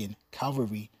 wagon,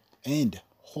 cavalry, and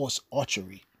horse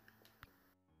archery.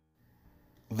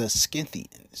 The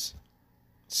Scythians,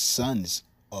 sons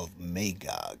of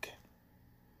Magog,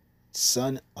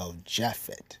 son of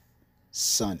Japhet,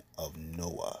 son of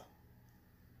Noah.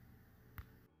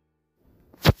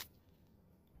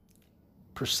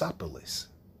 Persepolis,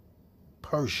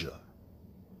 Persia,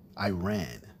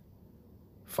 Iran,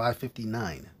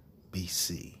 559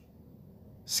 BC.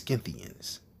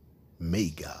 Scythians,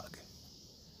 Magog.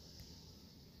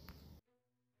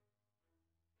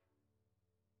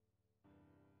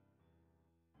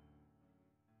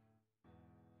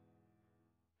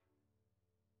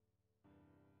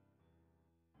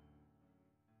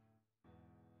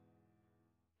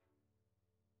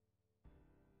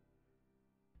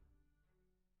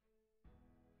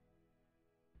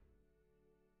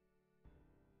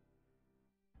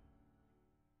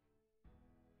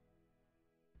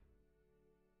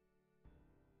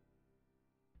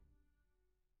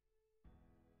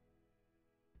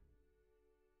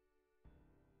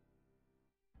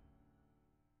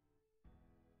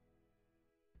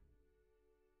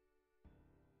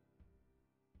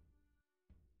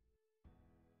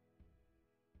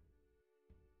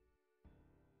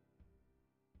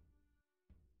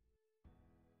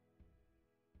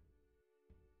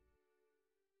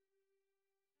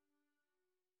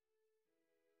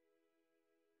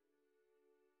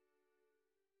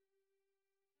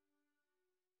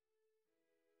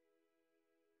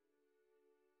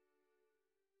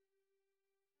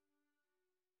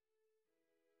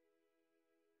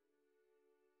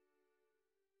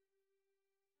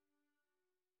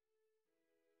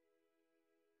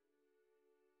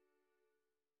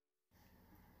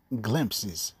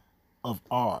 Glimpses of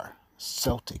our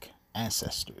Celtic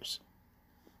ancestors.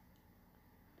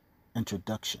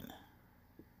 Introduction.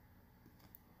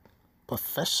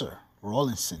 Professor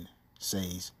Rawlinson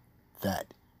says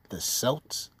that the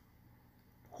Celts,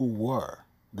 who were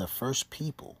the first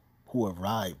people who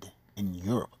arrived in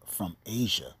Europe from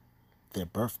Asia, their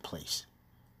birthplace,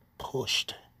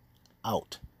 pushed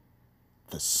out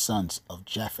the sons of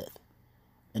Japheth,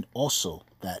 and also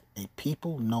that a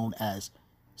people known as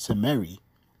Semeri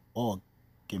or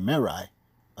Gemeri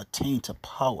attained to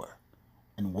power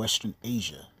in Western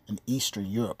Asia and Eastern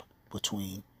Europe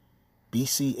between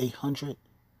BC 800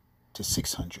 to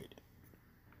 600.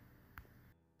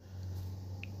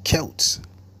 Celts,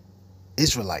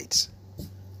 Israelites,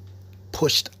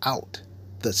 pushed out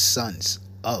the sons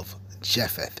of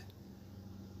Japheth.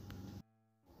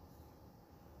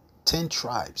 10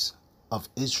 tribes of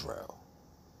Israel.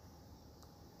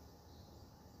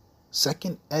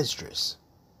 2nd Esdras,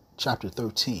 chapter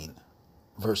 13,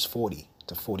 verse 40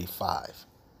 to 45.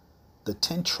 The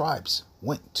 10 tribes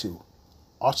went to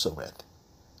Osiris,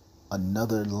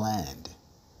 another land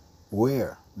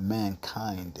where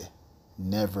mankind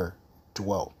never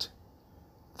dwelt,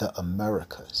 the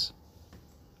Americas.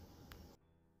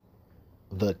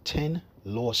 The 10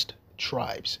 Lost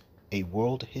Tribes, A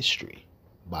World History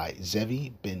by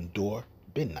Zevi Ben Dor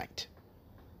Benite.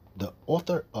 The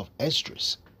author of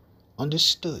Esdras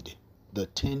understood the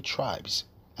 10 tribes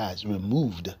as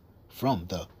removed from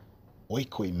the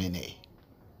oikoumene.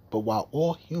 But while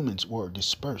all humans were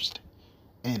dispersed,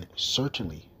 and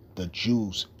certainly the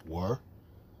Jews were,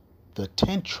 the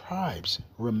 10 tribes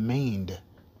remained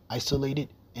isolated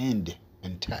and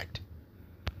intact.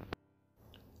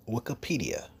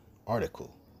 Wikipedia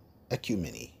article,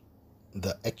 Ecumeny.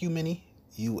 The Ecumeny,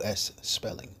 US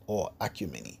spelling, or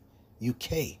Ecumeny,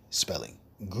 UK spelling,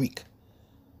 Greek.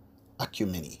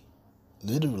 Ecumeny,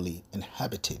 literally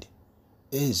inhabited,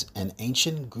 is an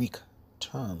ancient Greek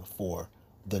term for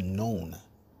the known,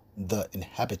 the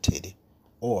inhabited,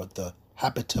 or the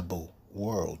habitable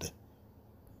world.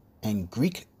 In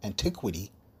Greek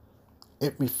antiquity,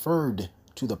 it referred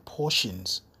to the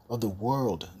portions of the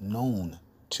world known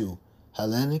to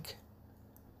Hellenic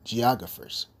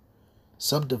geographers,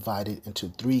 subdivided into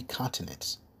 3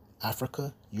 continents: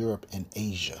 Africa, Europe, and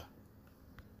Asia.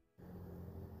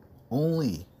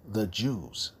 Only the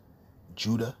Jews,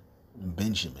 Judah,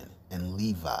 Benjamin, and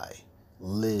Levi,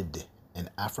 lived in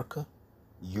Africa,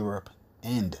 Europe,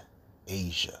 and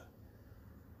Asia.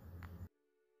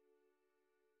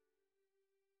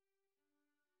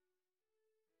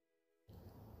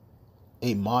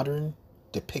 A modern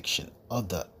depiction of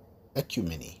the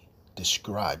Ecumeny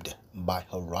described by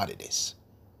Herodotus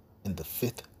in the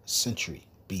 5th century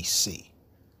BC.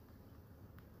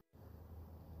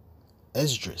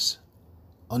 Esdras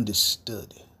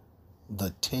understood the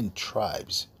 10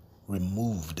 tribes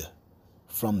removed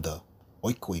from the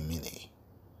oikoumene,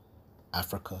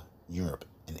 Africa, Europe,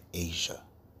 and Asia.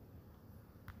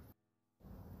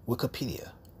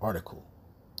 Wikipedia article,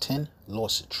 10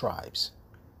 Lost Tribes.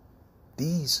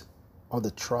 These are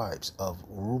the tribes of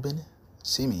Reuben,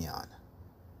 Simeon,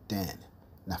 Dan,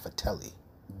 Naphtali,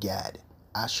 Gad,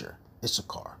 Asher,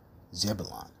 Issachar,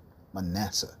 Zebulun,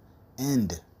 Manasseh,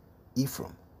 and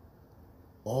Ephraim,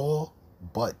 all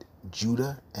but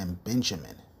Judah and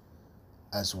Benjamin,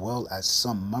 as well as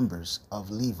some members of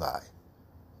Levi,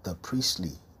 the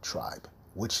priestly tribe,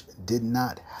 which did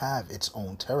not have its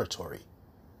own territory.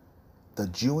 The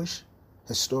Jewish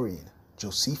historian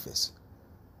Josephus,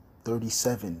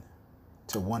 37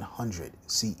 to 100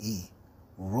 CE,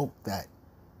 wrote that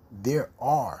there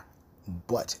are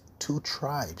but 2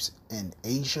 tribes in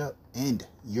Asia and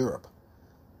Europe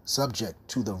subject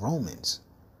to the Romans,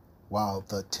 while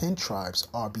the 10 tribes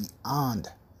are beyond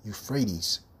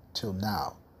Euphrates till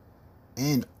now,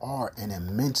 and are an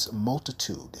immense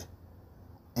multitude,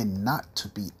 and not to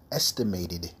be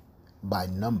estimated by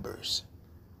numbers.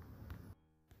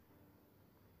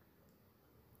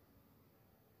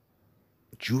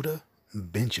 Judah,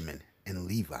 Benjamin, and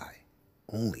Levi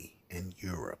only in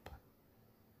Europe.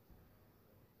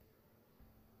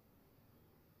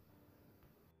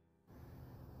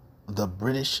 The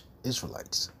British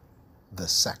Israelites, the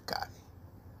Sakai,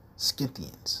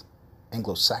 Scythians,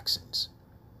 Anglo-Saxons.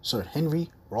 Sir Henry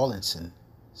Rawlinson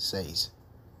says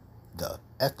the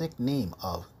ethnic name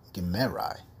of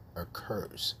Gemeri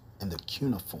occurs in the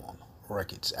cuneiform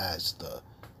records as the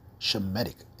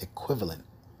Shemitic equivalent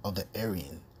of the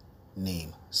Aryan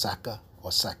name Saka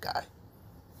or Sakai.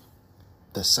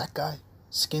 The Sakai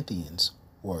Scythians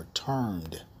were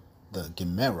termed the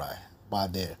Gemeri by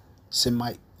their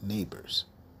Semite neighbors.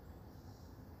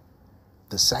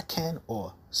 The Sakan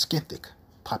or Scythic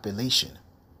population,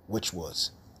 which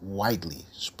was widely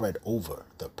spread over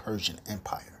the Persian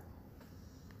Empire.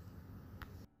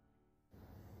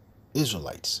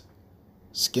 Israelites,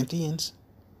 Scythians,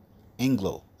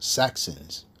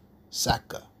 Anglo-Saxons,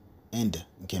 Saka, and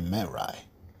Gemerai.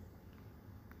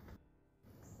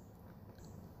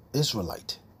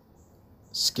 Israelite,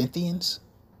 Scythians,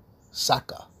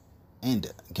 Saka,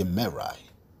 and Gemerai.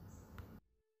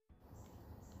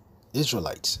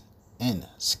 Israelites in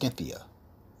Scythia,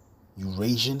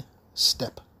 Eurasian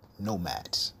steppe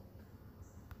nomads.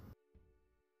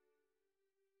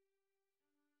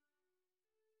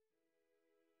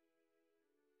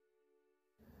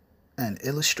 An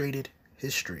illustrated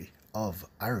history of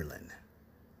Ireland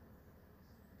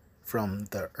from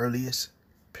the earliest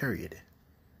period.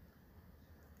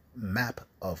 Map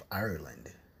of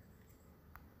Ireland.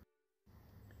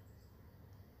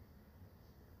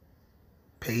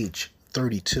 Page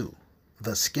 32.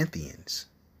 The Scythians.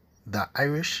 The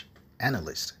Irish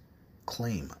annalists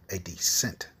claim a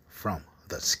descent from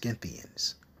the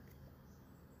Scythians.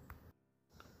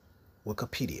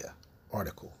 Wikipedia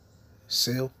article.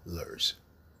 Sailors.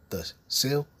 The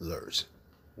sailors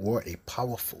were a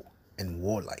powerful and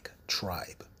warlike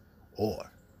tribe or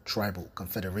tribal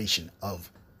confederation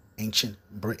of ancient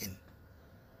Britain.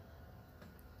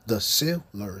 The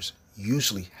sailors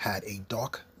usually had a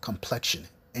dark complexion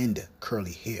and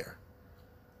curly hair.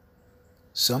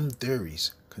 Some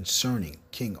theories concerning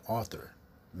King Arthur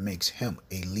makes him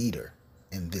a leader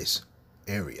in this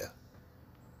area.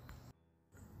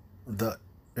 The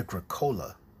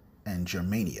Agricola and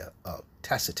Germania of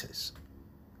Tacitus.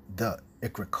 The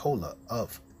Agricola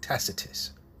of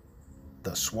Tacitus.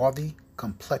 The swarthy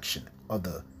complexion of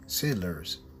the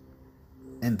sailors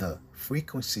and the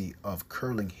frequency of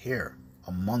curling hair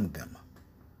among them.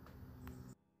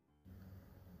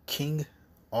 King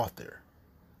Arthur.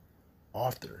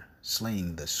 Arthur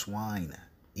slaying the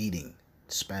swine-eating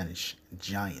Spanish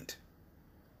giant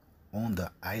on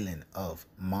the island of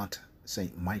Mont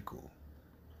St. Michael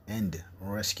and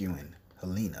rescuing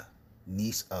Helena,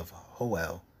 niece of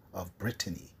Hoel of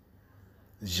Brittany,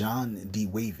 Jean de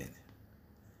Waven,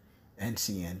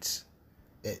 Anciens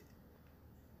et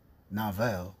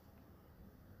Nouvelle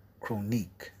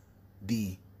Chronique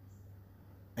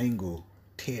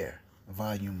d'Angleterre,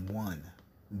 Volume 1,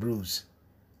 Bruce,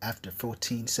 after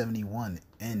 1471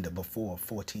 and before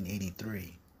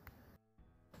 1483.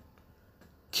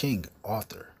 King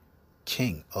Arthur,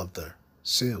 king of the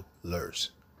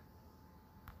sailors.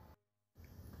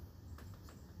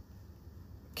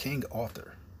 King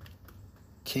Arthur,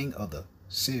 king of the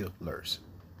sailors,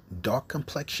 dark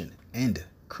complexion and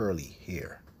curly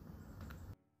hair.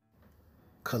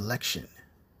 Collection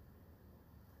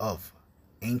of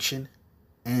ancient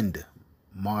and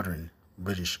modern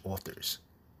British authors.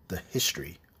 The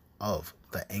history of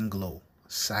the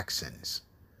Anglo-Saxons.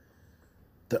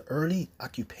 The early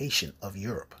occupation of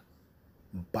Europe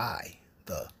by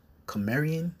the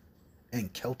Cimmerian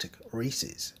and Celtic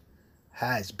races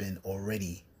has been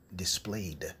already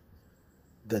displayed.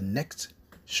 The next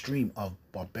stream of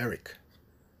barbaric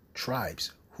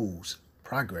tribes whose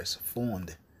progress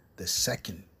formed the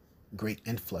second great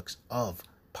influx of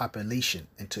population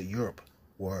into Europe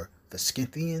were the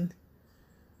Scythian,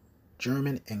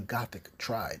 German, and Gothic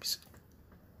tribes.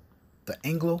 The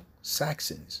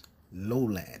Anglo-Saxons,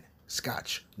 Lowland,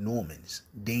 Scotch, Normans,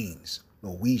 Danes,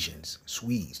 Norwegians,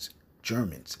 Swedes,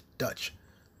 Germans, Dutch,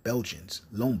 Belgians,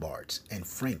 Lombards, and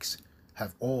Franks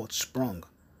have all sprung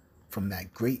from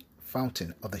that great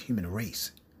fountain of the human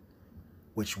race,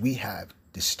 which we have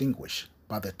distinguished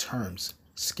by the terms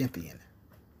Scythian.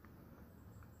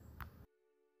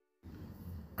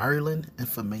 Ireland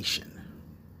information.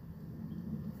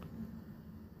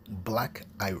 Black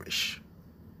Irish.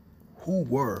 Who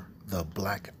were the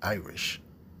Black Irish?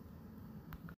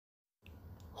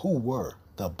 Who were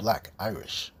the Black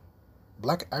Irish?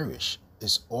 Black Irish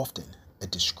is often a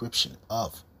description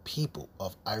of people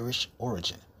of Irish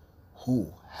origin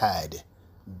who had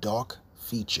dark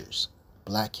features,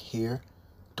 black hair,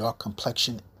 dark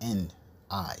complexion, and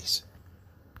eyes.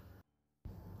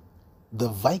 The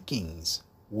Vikings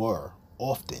were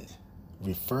often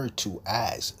referred to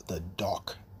as the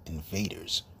Dark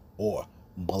Invaders or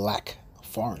Black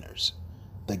Foreigners.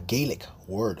 The Gaelic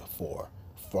word for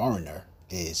foreigner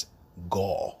is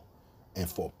Gaul, and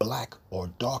for black or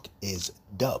dark is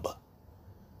Dub.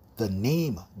 The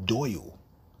name Doyle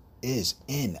is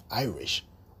in Irish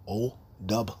O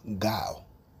Dub Gal,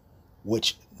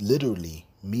 which literally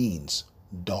means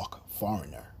dark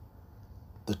foreigner.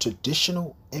 The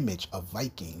traditional image of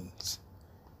Vikings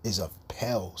is of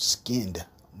pale-skinned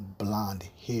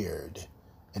blonde-haired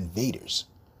invaders,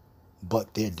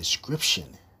 but their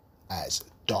description as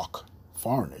dark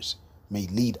foreigners may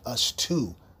lead us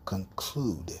to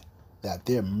conclude that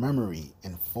their memory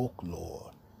and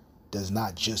folklore does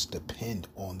not just depend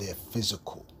on their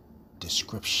physical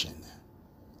description.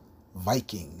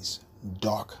 Vikings,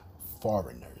 dark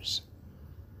foreigners.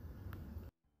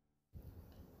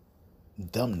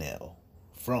 Thumbnail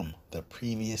from the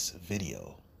previous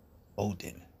video.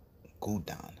 Odin,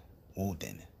 Gudan,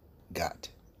 Woden, Gat,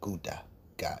 Guda,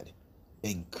 God,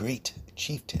 a great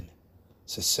chieftain,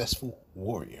 successful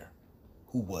warrior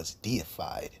who was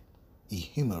deified,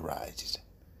 ehumerized.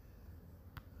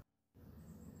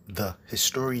 The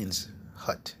historian's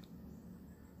hut.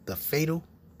 The fatal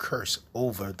curse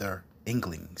over the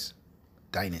Inglings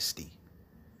dynasty.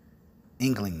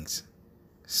 Inglings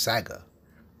saga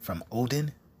from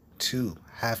Odin to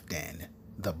Halfdan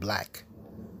the Black.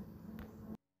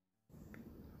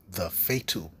 The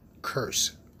fatal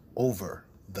curse over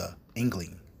the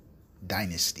Ingling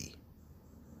dynasty.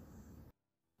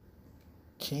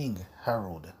 King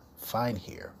Harald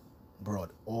Finehair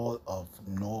brought all of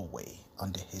Norway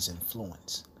under his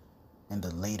influence in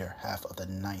the later half of the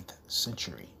 9th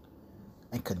century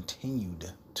and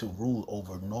continued to rule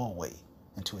over Norway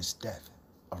until his death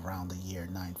around the year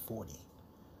 940.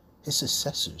 His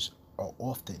successors are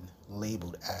often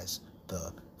labeled as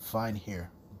the Finehair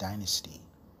dynasty,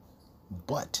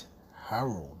 but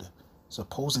Harald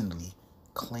supposedly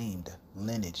claimed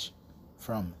lineage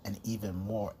from an even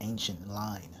more ancient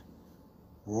line,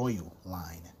 royal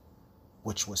line,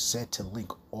 which was said to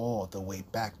link all the way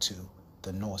back to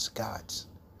the Norse gods.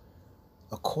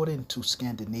 According to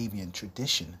Scandinavian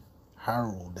tradition,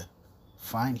 Harald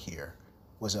Finehair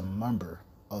was a member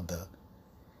of the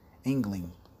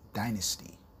Ingling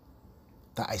dynasty.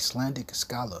 The Icelandic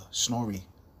scholar Snorri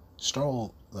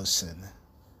Sturluson,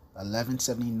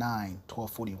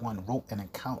 1179-1241, wrote an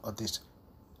account of this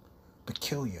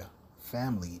peculiar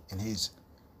family in his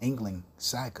Ingling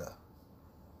saga.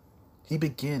 He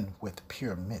began with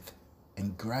pure myth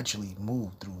and gradually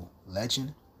moved through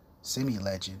legend,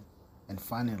 semi-legend, and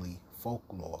finally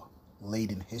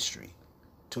folklore-laden history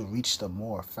to reach the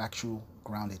more factual,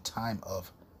 grounded time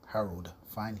of Harald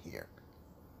Finehair.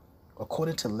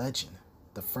 According to legend,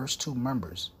 the first two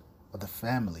members of the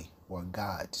family were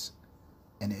gods,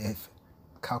 and if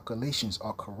calculations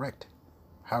are correct,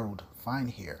 Harald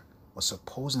Finehair was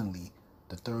supposedly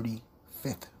the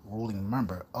 35th ruling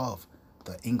member of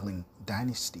the Ingling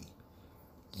dynasty.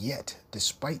 Yet,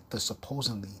 despite the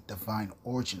supposedly divine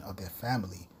origin of their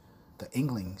family, the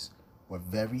Inglings were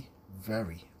very,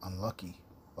 very unlucky,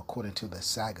 according to the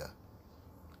saga.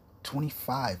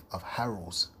 25 of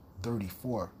Harald's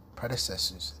 34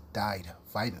 predecessors died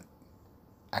violent,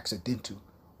 accidental,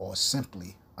 or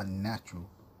simply unnatural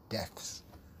deaths.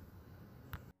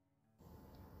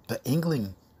 The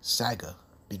Ingling saga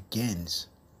begins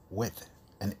with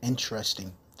an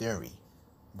interesting theory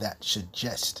that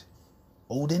suggests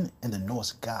Odin and the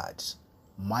Norse gods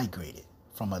migrated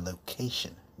from a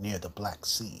location near the Black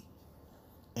Sea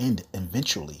and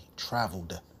eventually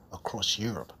traveled across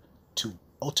Europe to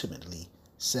ultimately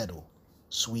settle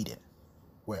Sweden,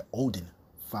 where Odin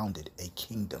founded a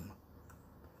kingdom,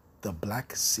 the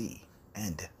Black Sea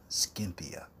and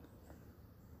Scythia.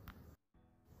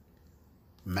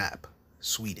 Map: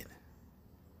 Sweden.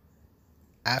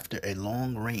 After a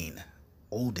long reign,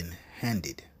 Odin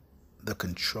handed the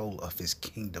control of his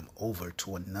kingdom over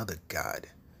to another god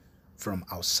from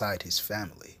outside his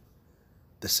family.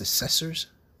 The successor's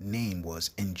name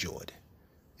was Njord,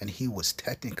 and he was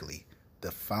technically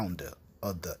the founder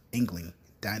of the Ingling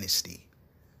dynasty.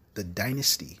 The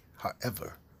dynasty,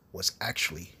 however, was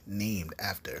actually named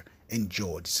after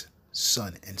Njord's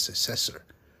son and successor,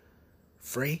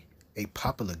 Frey, a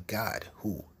popular god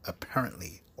who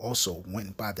apparently also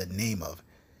went by the name of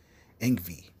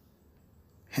Yngvi,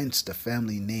 hence the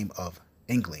family name of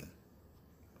Ingling.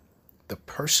 The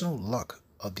personal luck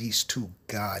of these two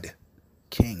god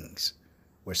kings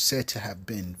were said to have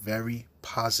been very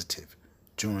positive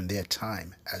during their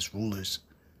time as rulers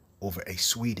over a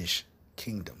Swedish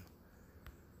kingdom.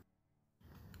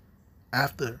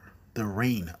 After the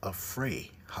reign of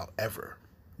Frey, however,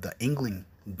 the Ingling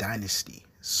dynasty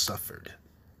suffered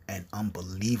an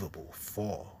unbelievable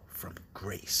fall from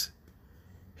grace.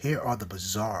 Here are the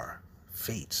bizarre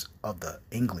fates of the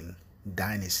Ingling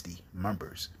dynasty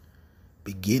members,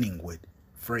 beginning with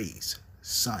Frey's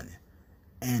son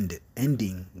and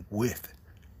ending with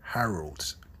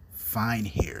Harald's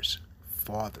Finehair's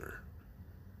father,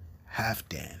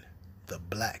 Halfdan the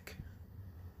Black.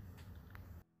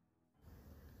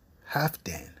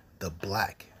 Halfdan the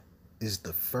Black is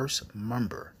the first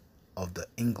member of the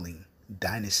Ingling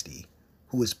dynasty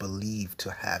who is believed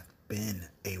to have been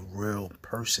a real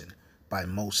person by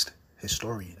most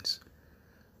historians.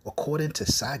 According to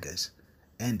sagas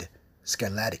and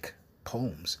skaldic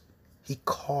poems, he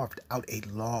carved out a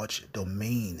large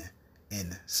domain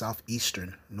in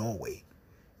southeastern Norway,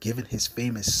 giving his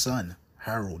famous son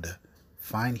Harald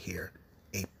Finehair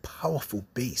a powerful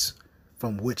base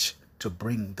from which to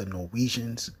bring the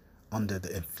Norwegians under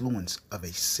the influence of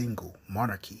a single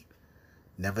monarchy.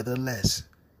 Nevertheless,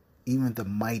 even the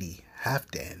mighty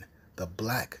Halfdan the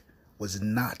Black was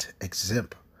not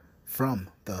exempt from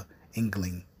the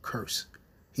Ingling curse.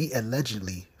 He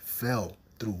allegedly fell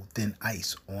through thin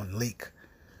ice on Lake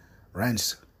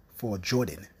Rance for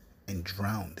Jordan and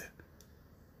drowned.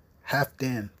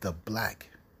 Halfdan the Black,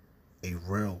 a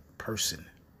real person.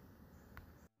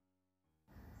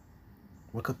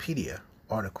 Wikipedia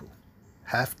article.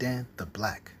 Halfdan the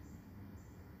Black.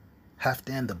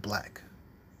 Halfdan the Black.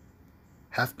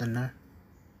 Halfdanr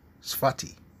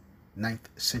Svati, 9th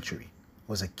century,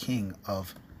 was a king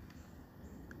of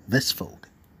Vestfold.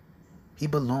 He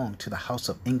belonged to the House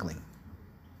of Ingling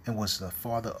and was the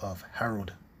father of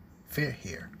Harald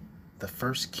Fairhair, the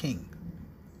first king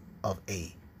of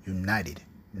a united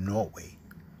Norway.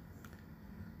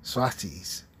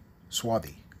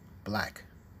 Swarthy, black.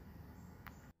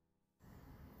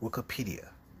 Wikipedia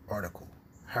article.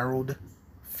 Harald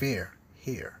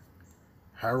Fairhair.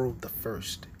 Harald the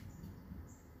First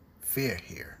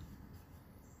Fairhair,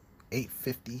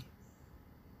 850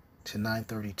 to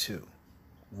 932,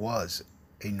 was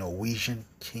a Norwegian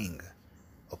king.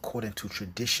 According to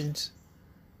traditions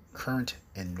current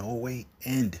in Norway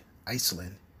and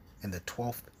Iceland in the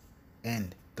 12th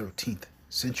and 13th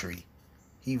century,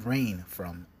 he reigned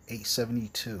from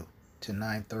 872 to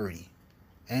 930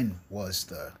 and was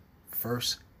the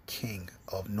first king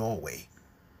of Norway.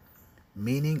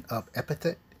 Meaning of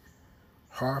epithet,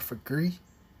 Harfagri.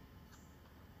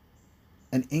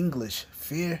 In English,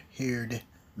 fair-haired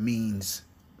means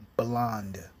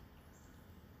blonde.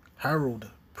 Harold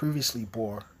previously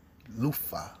bore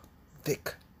luffa,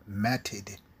 thick,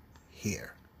 matted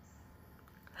hair.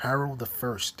 Harold the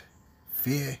First,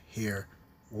 fair hair,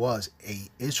 was an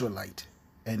Israelite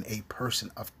and a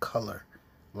person of color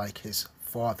like his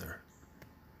father.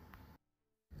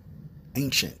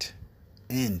 Ancient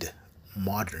and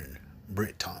Modern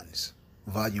Britons,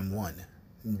 Volume 1,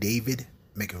 David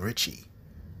McRitchie.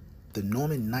 The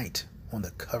Norman Knight on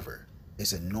the cover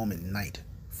is a Norman Knight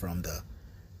from the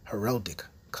Heraldic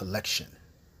Collection,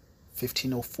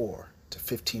 1504 to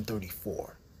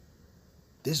 1534.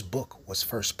 This book was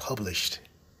first published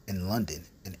in London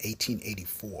in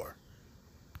 1884.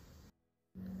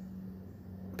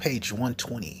 Page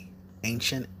 120,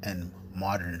 Ancient and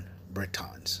Modern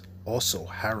Britons. Also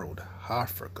Harold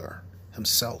Harfager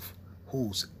himself,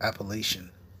 whose appellation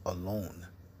alone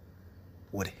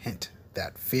would hint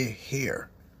that fair hair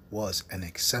was an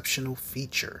exceptional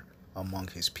feature among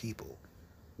his people,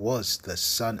 was the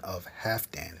son of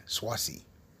Halfdan Swasi,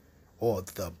 or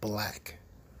the Black.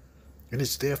 It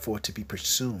is therefore to be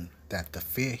presumed that the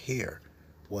fair hair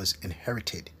was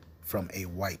inherited from a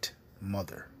white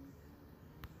mother.